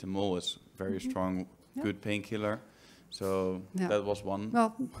paracetamol is very strong, good painkiller. So that was one.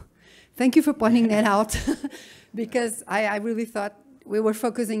 Well, thank you for pointing that out, because I really thought we were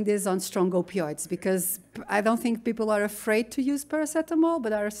focusing this on strong opioids, because I don't think people are afraid to use paracetamol,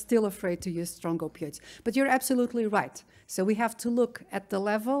 but are still afraid to use strong opioids. But you're absolutely right. So we have to look at the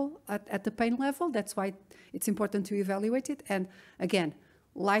level, at the pain level. That's why it's important to evaluate it. And again,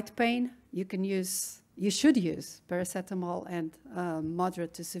 light pain, you should use paracetamol, and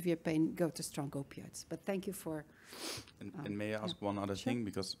moderate to severe pain, go to strong opioids. But thank you for... And may I ask one other thing?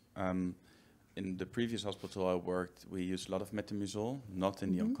 Because in the previous hospital I worked, we used a lot of metamizole, not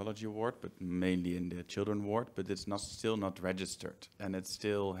in the oncology ward, but mainly in the children ward, but it's still not registered. And it's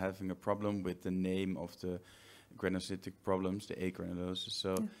still having a problem with the name of the granulocytic problems, the agranulosis.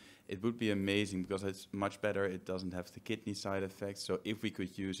 So it would be amazing, because it's much better. It doesn't have the kidney side effects. So if we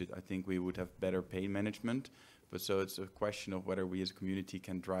could use it, I think we would have better pain management. But so it's a question of whether we as a community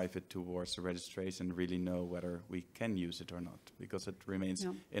can drive it towards the registration and really know whether we can use it or not. Because it remains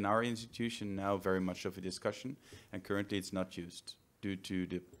in our institution now very much of a discussion, and currently it's not used due to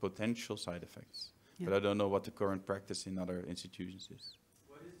the potential side effects. But I don't know what the current practice in other institutions is.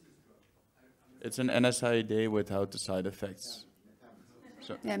 What is this drug? It's an NSAID without the side effects.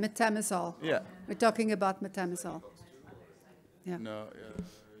 So yeah, metamizole. Yeah. We're talking about metamizole. Yeah. No, yeah.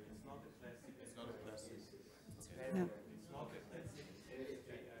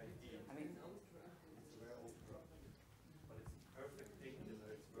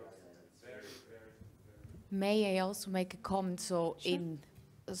 May I also make a comment? So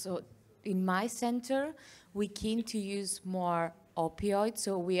in my center, we keen to use more opioids,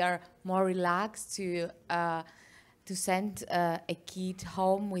 so we are more relaxed to send a kid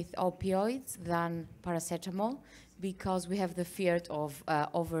home with opioids than paracetamol, because we have the fear of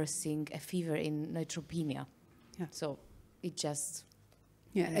overseeing a fever in neutropenia. Yeah. So it just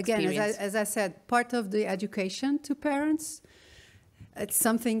Again, as I said, part of the education to parents, it's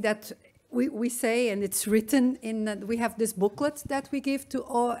something that we say, and it's written in, we have this booklet that we give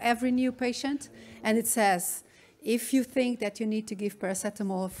to every new patient, and it says, if you think that you need to give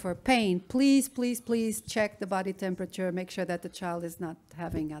paracetamol for pain, please, please, please check the body temperature, make sure that the child is not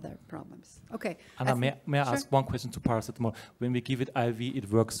having other problems. Okay. Anna, may I ask one question to paracetamol? When we give it IV, it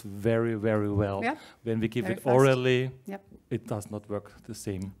works very, very well. Yep. When we give Very it fast. orally, Yep. it does not work the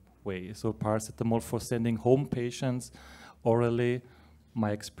same way. So paracetamol for sending home patients orally,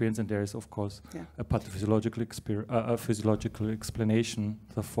 my experience, and there is of course a pathophysiological physiological explanation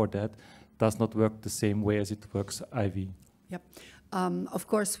for that, does not work the same way as it works IV. Yep. Of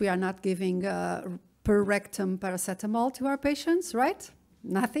course, we are not giving per rectum paracetamol to our patients, right?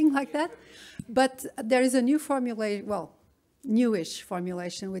 Nothing like that. But there is a new formulation, well, newish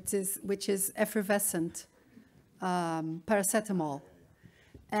formulation, which is effervescent paracetamol.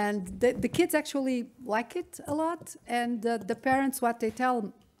 And the kids actually like it a lot. And the parents, what they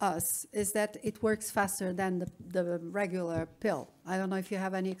tell us is that it works faster than the regular pill. I don't know if you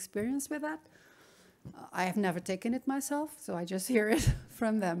have any experience with that. I have never taken it myself, so I just hear it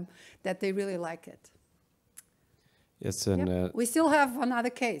from them that they really like it. Yes, and we still have another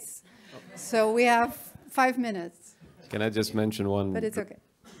case, so we have 5 minutes. Can I just mention one? But it's okay.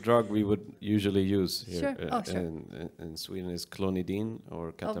 Drug we would usually use here Sure. in Sweden is clonidine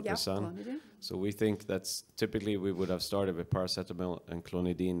or catapresan. Clonidine. So we think that's typically we would have started with paracetamol and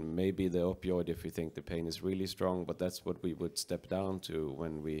clonidine, maybe the opioid if we think the pain is really strong, but that's what we would step down to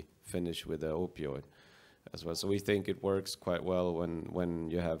when we finish with the opioid as well. So we think it works quite well when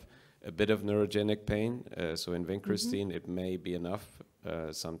you have a bit of neurogenic pain. So in vincristine, it may be enough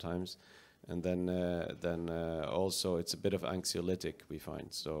sometimes. And then also it's a bit of anxiolytic we find.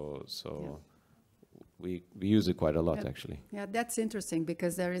 So we use it quite a lot actually. Yeah, that's interesting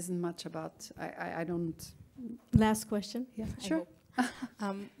because there isn't much about. I don't. Last question. Yeah, sure.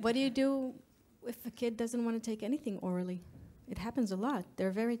 What do you do if a kid doesn't want to take anything orally? It happens a lot.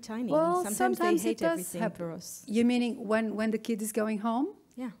 They're very tiny. Well, Sometimes they hate it does everything happen. for us. You meaning when the kid is going home?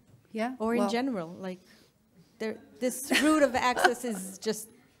 Yeah. Yeah. Or in general, like this route of access is just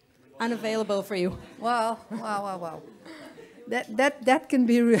unavailable for you. Wow. That can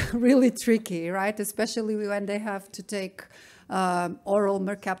be really tricky, right? Especially when they have to take oral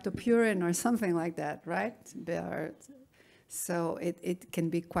mercaptopurine or something like that, right? So it can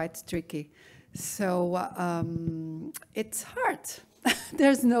be quite tricky. So it's hard.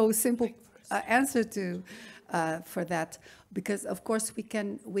 There's no simple answer for that, because of course we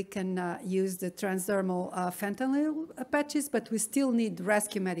can use the transdermal fentanyl patches, but we still need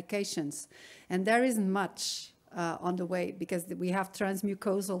rescue medications, and there isn't much on the way because we have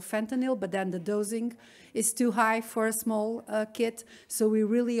transmucosal fentanyl, but then the dosing is too high for a small kid, so we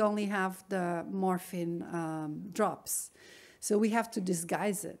really only have the morphine drops. So we have to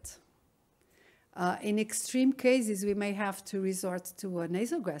disguise it. In extreme cases, we may have to resort to a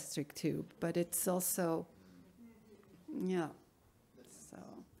nasogastric tube, but it's also, yeah, so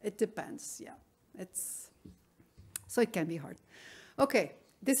it depends, yeah. So it can be hard. Okay,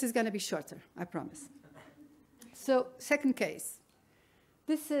 this is going to be shorter, I promise. So second case.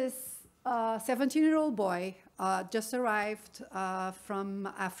 This is a 17-year-old boy, just arrived from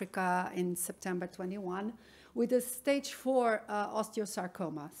Africa in September 21, with a stage 4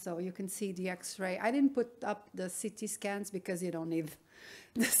 osteosarcoma. So you can see the X-ray. I didn't put up the CT scans because you don't need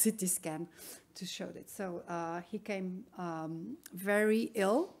the CT scan to show it. So he came very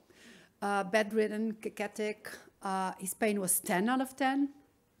ill, bedridden, cachetic. His pain was 10 out of 10.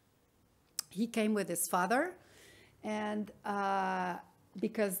 He came with his father, and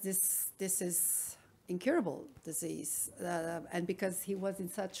because this is incurable disease, and because he was in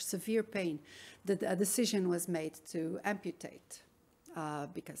such severe pain, a decision was made to amputate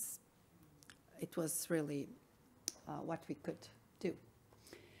because it was really what we could do.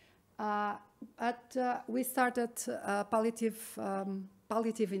 But we started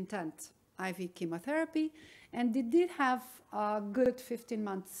palliative intent IV chemotherapy, and it did have a good 15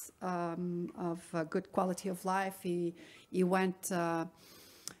 months of good quality of life. He went,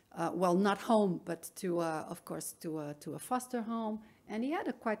 well, not home, but to, of course, to a foster home, and he had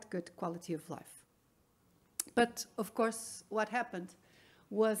a quite good quality of life. But, of course, what happened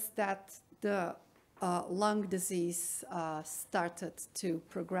was that the lung disease started to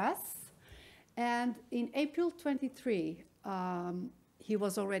progress, and in April 23, he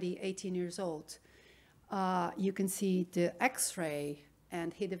was already 18 years old. You can see the X-ray,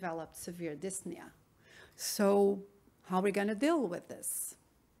 and he developed severe dyspnea. So how are we going to deal with this?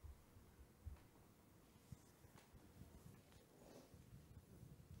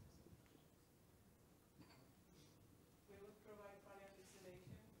 We would provide palliative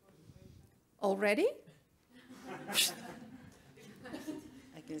sedation for the patient. Already?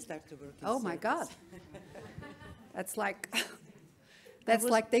 I can start to work. Oh my God. That's like... That's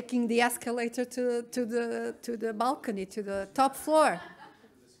like taking the escalator to the balcony, to the top floor,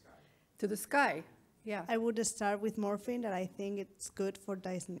 to the sky. Yeah. I would start with morphine, that I think it's good for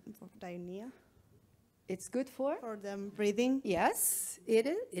dyspnea. It's good for? For them breathing. Yes, it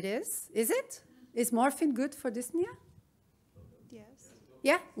is. Is it? Is morphine good for dyspnea? Yes.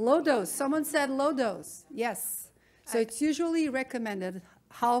 Yeah, low dose. Someone said low dose. Yes. So it's usually recommended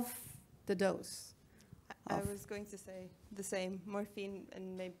half the dose. I was going to say the same, morphine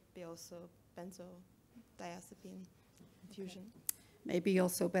and maybe also benzodiazepine infusion. Maybe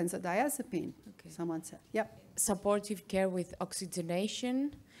also benzodiazepine, someone said. Yeah. Supportive care with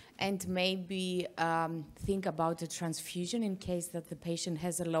oxygenation, and maybe think about a transfusion in case that the patient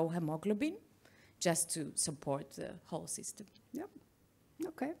has a low hemoglobin, just to support the whole system. Yep.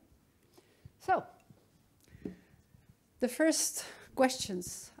 Okay. So, the first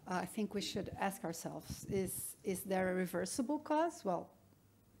questions I think we should ask ourselves is there a reversible cause? Well,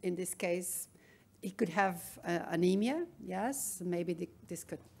 in this case, he could have anemia, yes, maybe this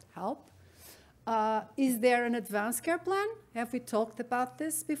could help. Is there an advanced care plan? Have we talked about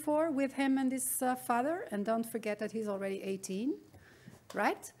this before with him and his father? And don't forget that he's already 18,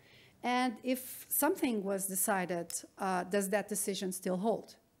 right? And if something was decided, does that decision still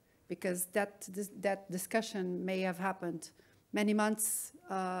hold? Because that discussion may have happened many months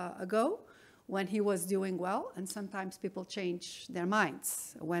ago when he was doing well, and sometimes people change their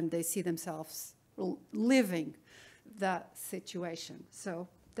minds when they see themselves living the situation. So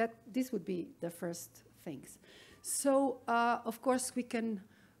this would be the first things. So, of course, we can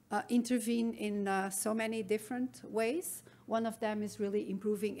intervene in so many different ways. One of them is really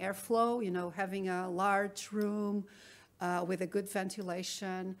improving airflow, you know, having a large room with a good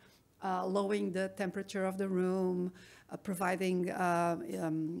ventilation, lowering the temperature of the room, providing,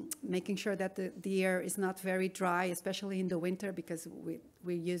 making sure that the air is not very dry, especially in the winter, because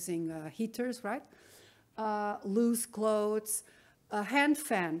we're using heaters, right? Loose clothes. A hand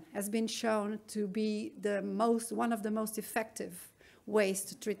fan has been shown to be one of the most effective ways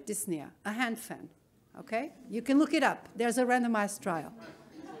to treat dyspnea. A hand fan, okay? You can look it up. There's a randomized trial.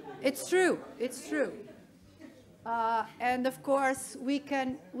 It's true. It's true. And of course, we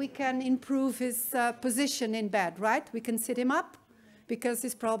can improve his position in bed, right? We can sit him up because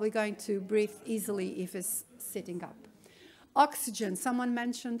he's probably going to breathe easily if he's sitting up. Oxygen. Someone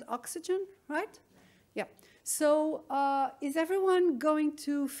mentioned oxygen, right? Yeah. So is everyone going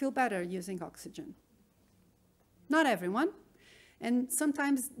to feel better using oxygen? Not everyone. And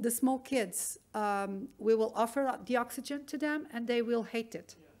sometimes the small kids, we will offer the oxygen to them and they will hate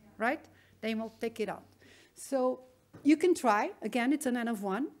it, right? They will take it out. So you can try. Again, it's an N of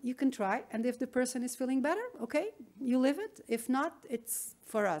 1. You can try. And if the person is feeling better, okay, you live it. If not, it's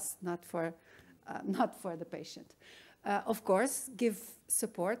for us, not for the patient. Of course, give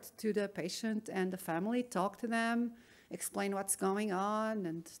support to the patient and the family. Talk to them. Explain what's going on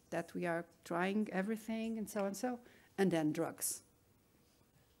and that we are trying everything and so and so. And then drugs.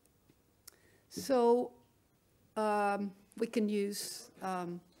 So we can use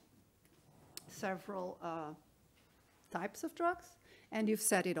several types of drugs, and you've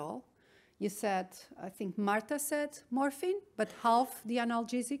said it all. You said, I think Marta said morphine, but half the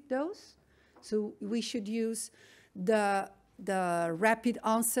analgesic dose. So we should use the rapid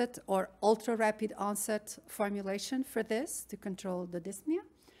onset or ultra rapid onset formulation for this to control the dyspnea.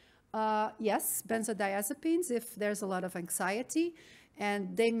 Yes, benzodiazepines if there's a lot of anxiety,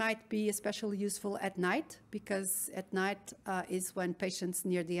 and they might be especially useful at night, because at night is when patients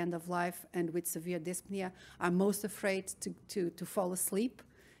near the end of life and with severe dyspnea are most afraid to fall asleep,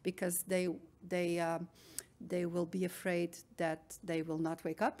 because they will be afraid that they will not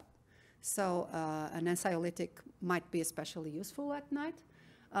wake up. So an anxiolytic might be especially useful at night.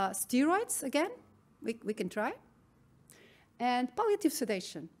 Steroids, again, we can try. And palliative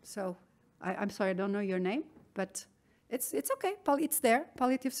sedation. So I'm sorry, I don't know your name, but it's okay. It's there,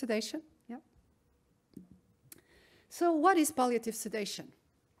 palliative sedation. Yeah. So what is palliative sedation?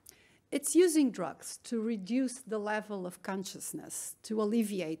 It's using drugs to reduce the level of consciousness, to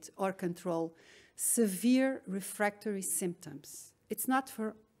alleviate or control severe refractory symptoms. It's not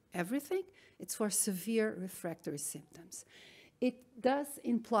for everything, it's for severe refractory symptoms. It does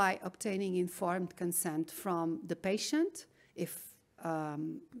imply obtaining informed consent from the patient, if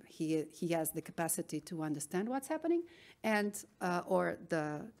he has the capacity to understand what's happening, and or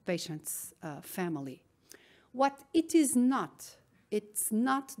the patient's family. What it is not, it's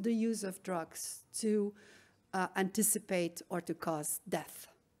not the use of drugs to anticipate or to cause death.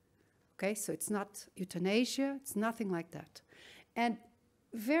 Okay, so it's not euthanasia, it's nothing like that. And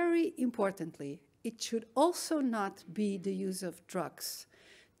very importantly, it should also not be the use of drugs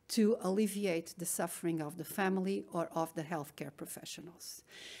to alleviate the suffering of the family or of the healthcare professionals.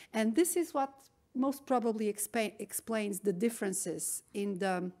 And this is what most probably explains the differences in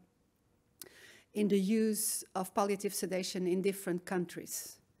the use of palliative sedation in different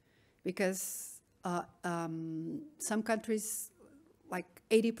countries. Because some countries, like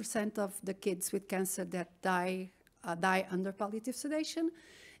 80% of the kids with cancer that die under palliative sedation,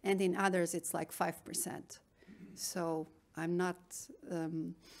 and in others it's like 5%. So I'm not,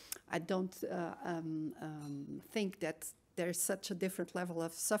 I don't think that there's such a different level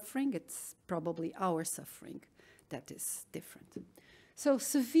of suffering, it's probably our suffering that is different. So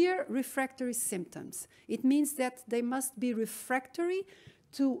severe refractory symptoms. It means that they must be refractory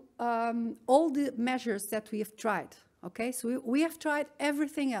to all the measures that we have tried. Okay, so we have tried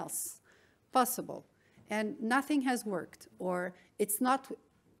everything else possible, and nothing has worked, or it's not.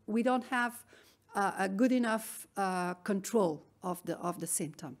 We don't have a good enough control of the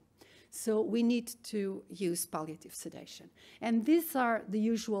symptom. So we need to use palliative sedation. And these are the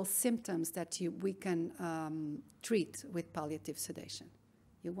usual symptoms that we can treat with palliative sedation.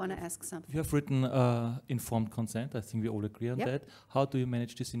 You want to ask something? You have written informed consent. I think we all agree on that. How do you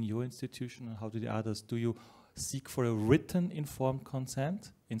manage this in your institution, and how do the others? Do you seek for a written informed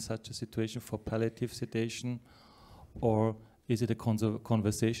consent in such a situation for palliative sedation, or is it a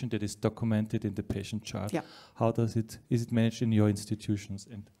conversation that is documented in the patient chart? Yeah. How is it managed in your institutions,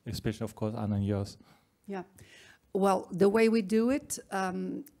 and especially, of course, Anna, in yours? Yeah. Well, the way we do it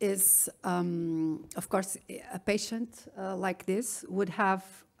is, of course, a patient like this would have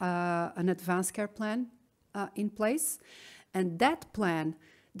an advanced care plan in place, and that plan,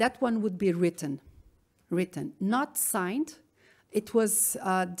 that one would be written, not signed. It was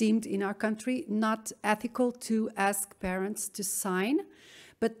deemed in our country not ethical to ask parents to sign,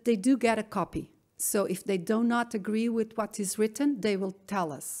 but they do get a copy. So if they do not agree with what is written, they will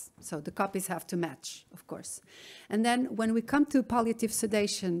tell us. So the copies have to match, of course. And then when we come to palliative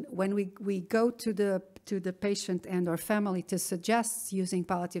sedation, when we go to the patient and or family to suggest using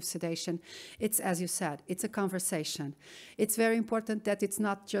palliative sedation, it's, as you said, it's a conversation. It's very important that it's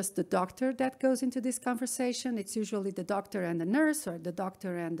not just the doctor that goes into this conversation. It's usually the doctor and the nurse, or the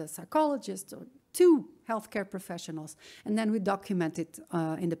doctor and the psychologist, or two healthcare professionals. And then we document it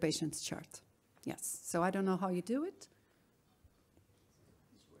in the patient's chart. Yes, so I don't know how you do it.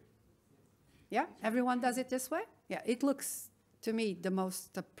 Yeah, everyone does it this way? Yeah, it looks to me the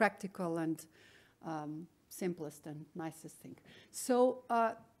most practical and simplest and nicest thing. So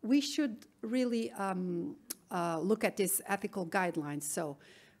we should really look at these ethical guidelines. So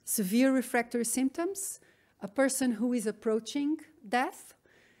severe refractory symptoms, a person who is approaching death,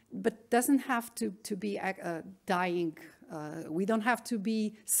 but doesn't have to be dying. We don't have to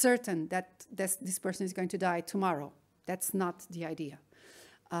be certain that this person is going to die tomorrow. That's not the idea.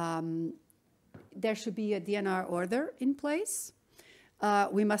 There should be a DNR order in place.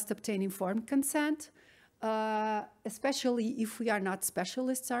 We must obtain informed consent, especially if we are not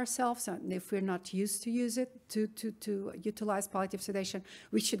specialists ourselves, and if we're not used to use it, to utilize palliative sedation.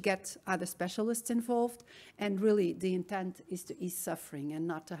 We should get other specialists involved, and really the intent is to ease suffering and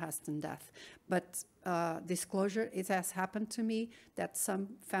not to hasten death. But disclosure, it has happened to me that some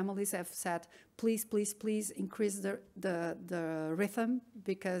families have said, please, please, please increase the rhythm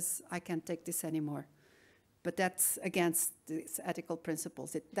because I can't take this anymore. But that's against these ethical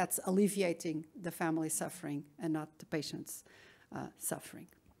principles. That's alleviating the family suffering and not the patient's suffering.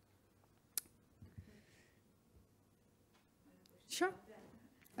 Sure.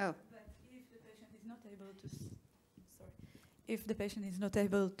 Oh. But if the patient is not able to, if the patient is not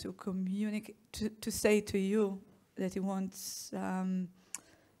able to communicate, to say to you that he wants,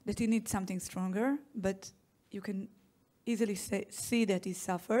 that he needs something stronger, but you can easily see that he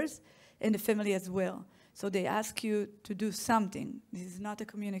suffers, and the family as well. So they ask you to do something. This is not a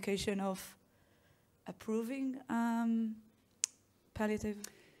communication of approving palliative,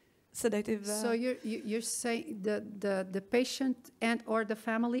 sedative. So you're saying the patient and or the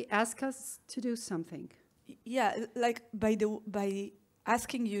family ask us to do something. Yeah, like by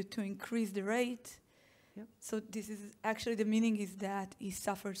asking you to increase the rate. Yep. So this is actually the meaning is that he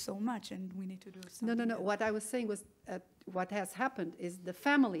suffers so much, and we need to do something. No. What I was saying was what has happened is the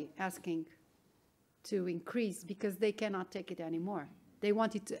family asking to increase because they cannot take it anymore. They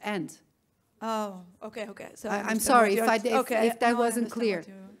want it to end. Oh, okay. So I'm sorry if that wasn't clear.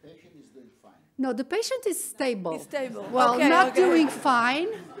 The patient is doing fine. No, the patient is stable. He's stable. Well, not doing fine.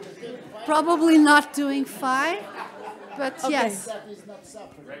 Probably not doing fine. But yes.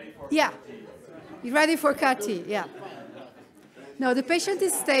 Yeah. Ready for CAR-T, yeah. No, the patient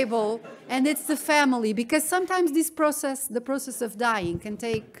is stable, and it's the family, because sometimes this process, the process of dying, can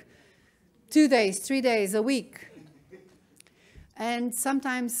take 2 days, 3 days, a week. And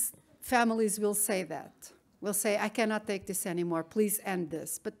sometimes families will say that. Will say, I cannot take this anymore, please end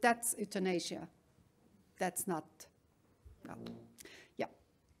this. But that's euthanasia. That's not, well, yeah.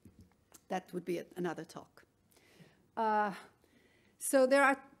 That would be another talk. So there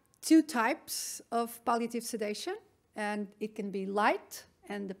are 2 types of palliative sedation, and it can be light,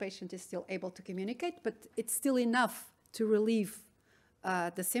 and the patient is still able to communicate, but it's still enough to relieve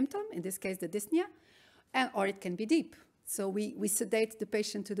the symptom, in this case the dyspnea, or it can be deep. So we sedate the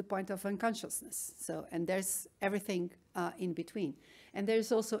patient to the point of unconsciousness. So, and there's everything in between. And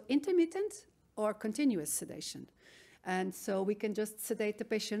there's also intermittent or continuous sedation. And so we can just sedate the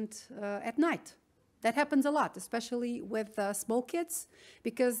patient at night. That happens a lot, especially with small kids,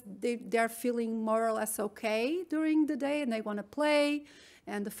 because they're feeling more or less okay during the day and they want to play.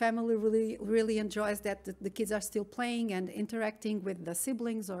 And the family really enjoys that the kids are still playing and interacting with the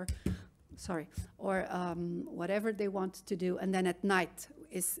siblings or whatever they want to do. And then at night,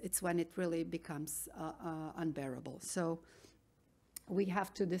 it's when it really becomes unbearable. So we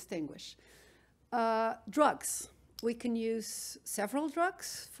have to distinguish. Drugs. We can use several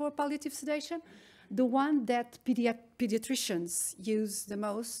drugs for palliative sedation. The one that pediatricians use the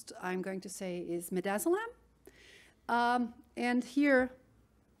most, I'm going to say, is midazolam. And here,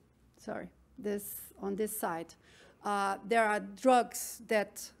 on this side, there are drugs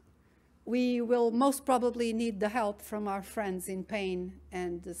that we will most probably need the help from our friends in pain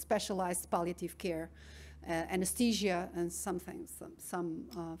and the specialized palliative care, anesthesia and some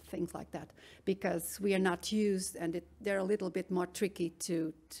things like that, because we are not used and they're a little bit more tricky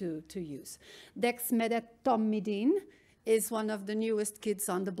to use. Dexmedetomidine is one of the newest kids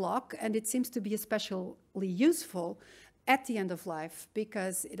on the block, and it seems to be especially useful at the end of life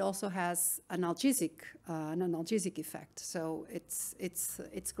because it also has an analgesic effect. So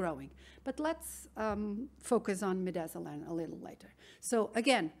it's growing. But let's focus on midazolam a little later. So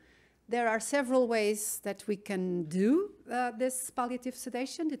again, there are several ways that we can do this palliative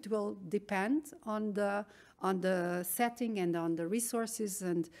sedation. It will depend on the setting and on the resources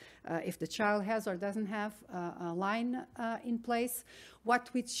and if the child has or doesn't have a line in place.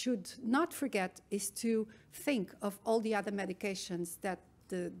 What we should not forget is to think of all the other medications that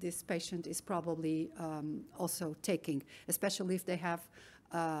this patient is probably also taking, especially if they have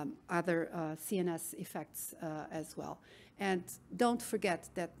other CNS effects as well. And don't forget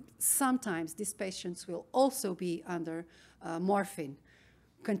that sometimes these patients will also be under morphine,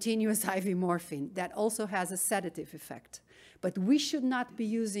 continuous IV morphine, that also has a sedative effect. But we should not be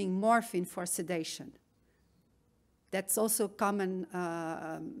using morphine for sedation. That's also a common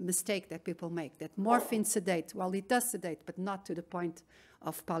mistake that people make, that morphine sedate. Well, it does sedate, but not to the point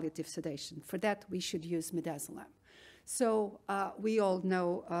of palliative sedation. For that, we should use midazolam. So we all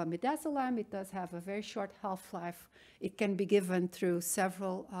know midazolam. It does have a very short half-life. It can be given through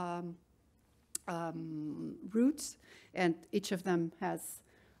several routes, and each of them has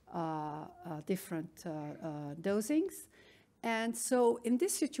different dosings. And so in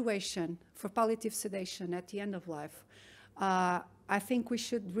this situation, for palliative sedation at the end of life, I think we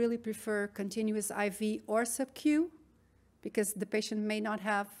should really prefer continuous IV or sub-Q, because the patient may not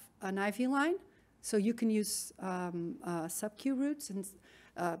have an IV line. So you can use sub-Q routes, and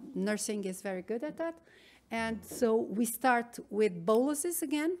nursing is very good at that. And so we start with boluses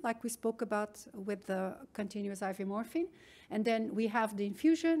again, like we spoke about with the continuous IV morphine. And then we have the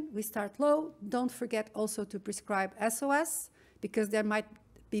infusion. We start low. Don't forget also to prescribe SOS, because there might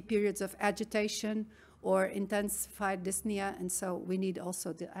be periods of agitation or intensified dyspnea. And so we need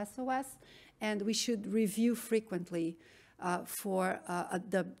also the SOS. And we should review frequently for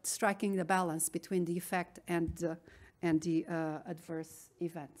striking the balance between the effect and the adverse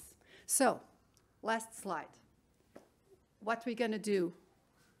events. So, last slide. What we're going to do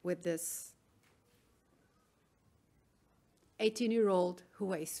with this 18-year-old who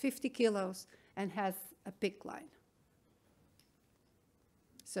weighs 50 kilos and has a PICC line.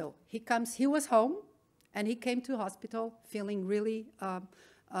 So he was home and he came to hospital feeling really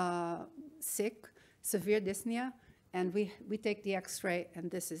sick, severe dyspnea. And we take the X-ray, and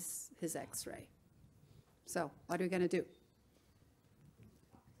this is his X-ray. So what are we going to do?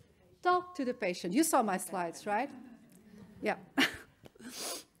 Talk to the patient. You saw my slides, right? Yeah.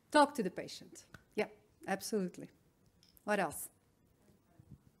 Talk to the patient. Yeah, absolutely. What else?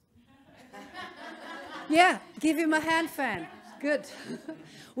 Yeah, give him a hand fan. Good.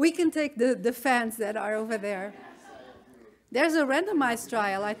 We can take the fans that are over there. There's a randomized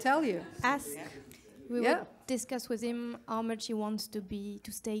trial, I tell you. Ask. We will discuss with him how much he wants to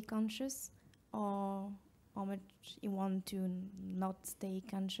stay conscious, or how much he wants to not stay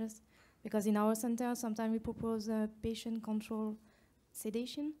conscious. Because in our center, sometimes we propose a patient control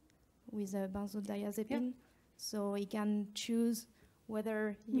sedation with a benzodiazepine, so he can choose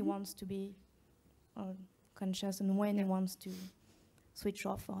whether he wants to be conscious and when he wants to switch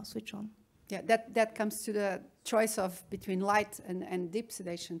off or switch on. Yeah, that comes to the choice of between light and deep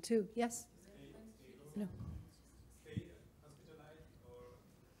sedation too. Yes. No.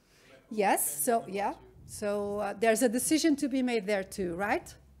 Yes, so yeah. So there's a decision to be made there too,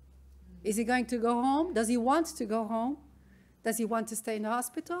 right? Is he going to go home? Does he want to go home? Does he want to stay in the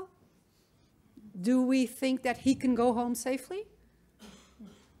hospital? Do we think that he can go home safely?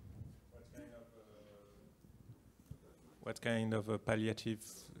 What kind of a palliative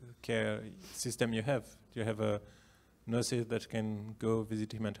care system you have? Do you have nurses that can go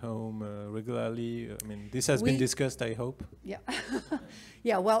visit him at home regularly? I mean, this has been discussed, I hope. Yeah.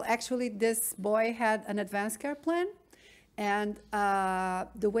 Yeah, well, actually, this boy had an advanced care plan. And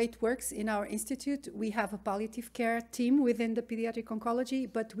the way it works in our institute, we have a palliative care team within the pediatric oncology,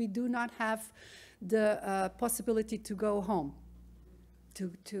 but we do not have the possibility to go home,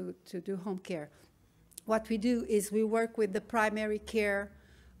 to do home care. What we do is we work with the primary care,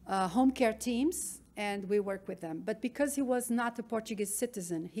 home care teams, and we work with them. But because he was not a Portuguese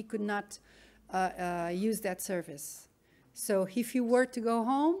citizen, he could not use that service. So if he were to go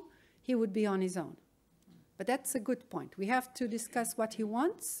home, he would be on his own. But that's a good point. We have to discuss what he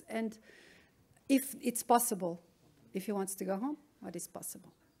wants and if it's possible, if he wants to go home, what is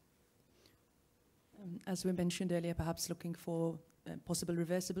possible. As we mentioned earlier, perhaps looking for possible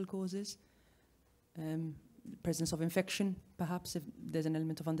reversible causes, presence of infection, perhaps if there's an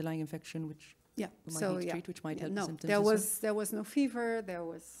element of underlying infection which we might need to treat, which might help the symptoms. There was no fever, there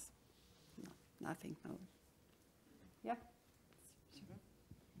was nothing. No. Yeah.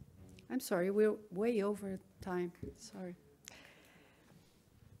 I'm sorry, we're way over time. Sorry.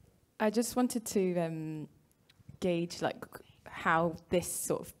 I just wanted to gauge how this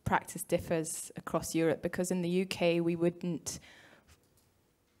sort of practice differs across Europe, because in the UK we wouldn't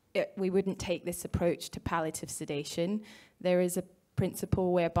take this approach to palliative sedation. There is a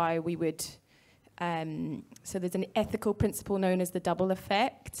principle whereby we would so there's an ethical principle known as the double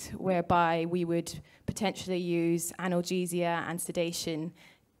effect, whereby we would potentially use analgesia and sedation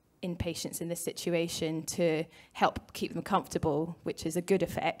in patients in this situation to help keep them comfortable, which is a good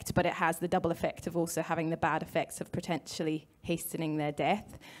effect, but it has the double effect of also having the bad effects of potentially hastening their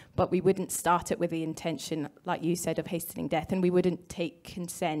death. But we wouldn't start it with the intention, like you said, of hastening death, and we wouldn't take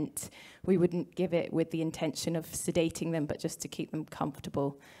consent. We wouldn't give it with the intention of sedating them, but just to keep them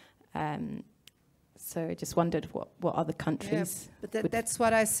comfortable. So I just wondered what other countries... Yeah, but that's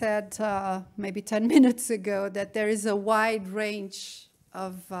what I said maybe 10 minutes ago, that there is a wide range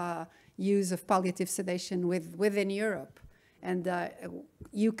of use of palliative sedation within Europe. And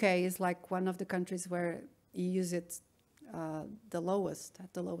UK is like one of the countries where you use it at the lowest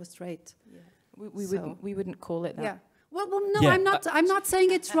rate. Yeah. We wouldn't call it that. Yeah. Well, no, yeah, I'm not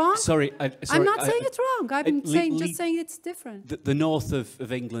saying it's wrong. Sorry, I'm not saying it's wrong. I'm just saying it's different. The north of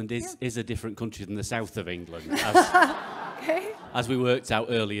England is a different country than the south of England, as we worked out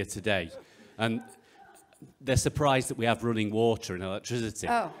earlier today. And they're surprised that we have running water and electricity.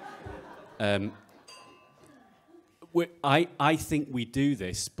 Oh. I think we do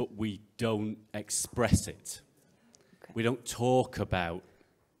this, but we don't express it. Okay. We don't talk about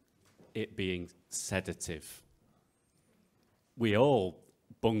it being sedative. We all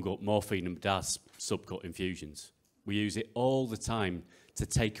bung up morphine and DAS subcut infusions. We use it all the time to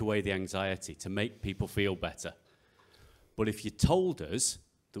take away the anxiety, to make people feel better. But if you told us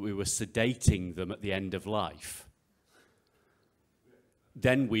that we were sedating them at the end of life,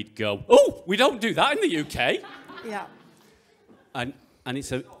 then we'd go, oh, we don't do that in the UK. Yeah. And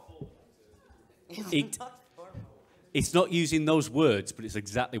it's it's not using those words, but it's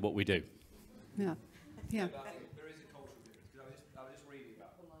exactly what we do. Yeah. Yeah. There is a cultural difference. I was just reading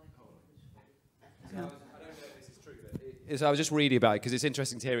about it. I don't know if this is true. I was just reading about it because it's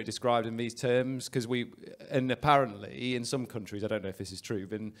interesting to hear it described in these terms. And apparently in some countries, I don't know if this is true,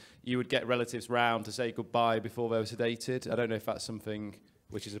 but you would get relatives round to say goodbye before they were sedated. I don't know if that's something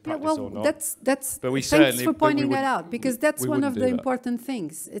which is a practice or not. That's. But we thanks for pointing that out, because that's one of the important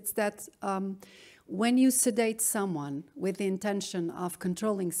things. It's that when you sedate someone with the intention of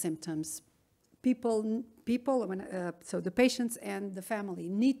controlling symptoms, so the patients and the family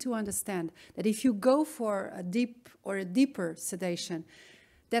need to understand that if you go for a deep or a deeper sedation,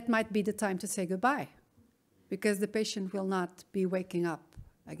 that might be the time to say goodbye, because the patient will not be waking up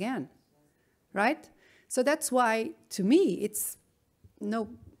again, right? So that's why, to me, it's no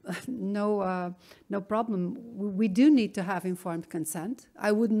problem. We do need to have informed consent.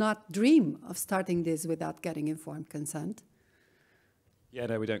 I would not dream of starting this without getting informed consent. Yeah,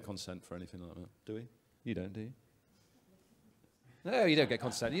 no, we don't consent for anything like that, do we? You don't, do you? No, you don't get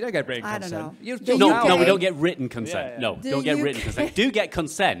consent. You don't get written consent. I don't know. No, we don't get written consent. Yeah, yeah. No, don't get written consent. Do get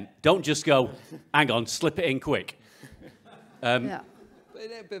consent. Don't just go, hang on, slip it in quick. Yeah.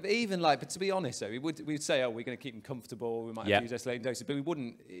 But even but to be honest, though, we'd say, oh, we're going to keep them comfortable. We might have to use escalating doses, but we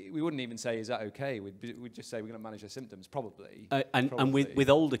wouldn't even say, is that okay? We'd just say we're going to manage their symptoms, probably. And with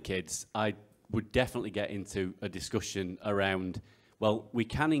older kids, would definitely get into a discussion around, well, we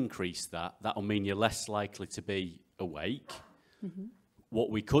can increase that. That'll mean you're less likely to be awake. Mm-hmm. What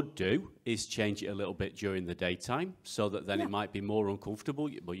we could do is change it a little bit during the daytime so that then it might be more uncomfortable,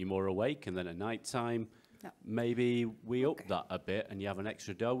 but you're more awake. And then at night time, maybe we up that a bit and you have an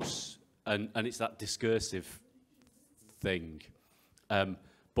extra dose. And it's that discursive thing.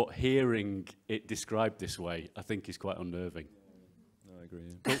 But hearing it described this way, I think is quite unnerving. I agree.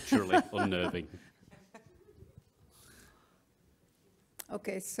 Yeah. Culturally unnerving.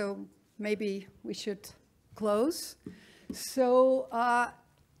 Okay, so maybe we should close. So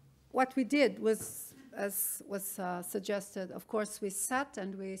what we did was, as was suggested, of course, we sat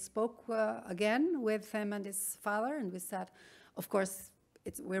and we spoke again with him and his father, and we said, of course,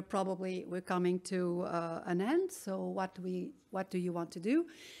 we're coming to an end. So what do you want to do?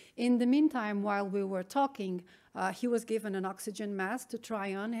 In the meantime, while we were talking, he was given an oxygen mask to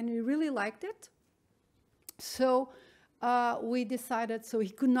try on, and he really liked it. So we decided, so he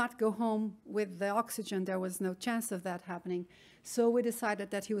could not go home with the oxygen. There was no chance of that happening. So we decided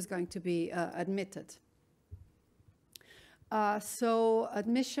that he was going to be admitted. So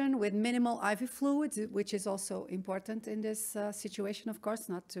admission with minimal IV fluids, which is also important in this situation, of course,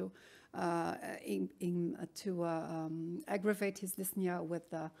 not to aggravate his dyspnea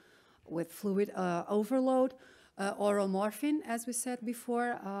with fluid overload. Oral morphine, as we said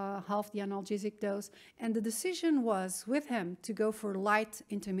before, half the analgesic dose. And the decision was with him to go for light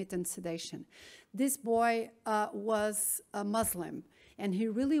intermittent sedation. This boy was a Muslim, and he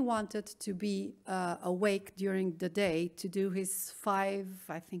really wanted to be awake during the day to do his 5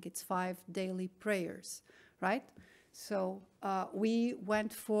 daily prayers, right? So we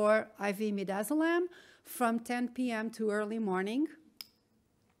went for IV midazolam from 10 p.m. to early morning.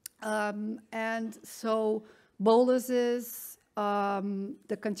 And so boluses,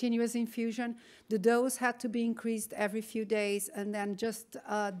 the continuous infusion, the dose had to be increased every few days, and then just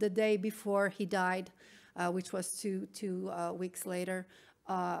the day before he died, which was two weeks later,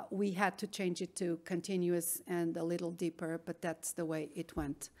 we had to change it to continuous and a little deeper, but that's the way it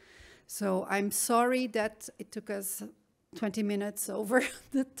went. So I'm sorry that it took us 20 minutes over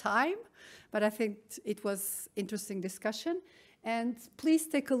the time, but I think it was interesting discussion. And please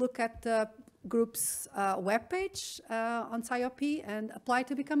take a look at the group's webpage on SIOP and apply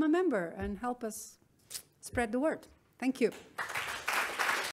to become a member and help us spread the word. Thank you.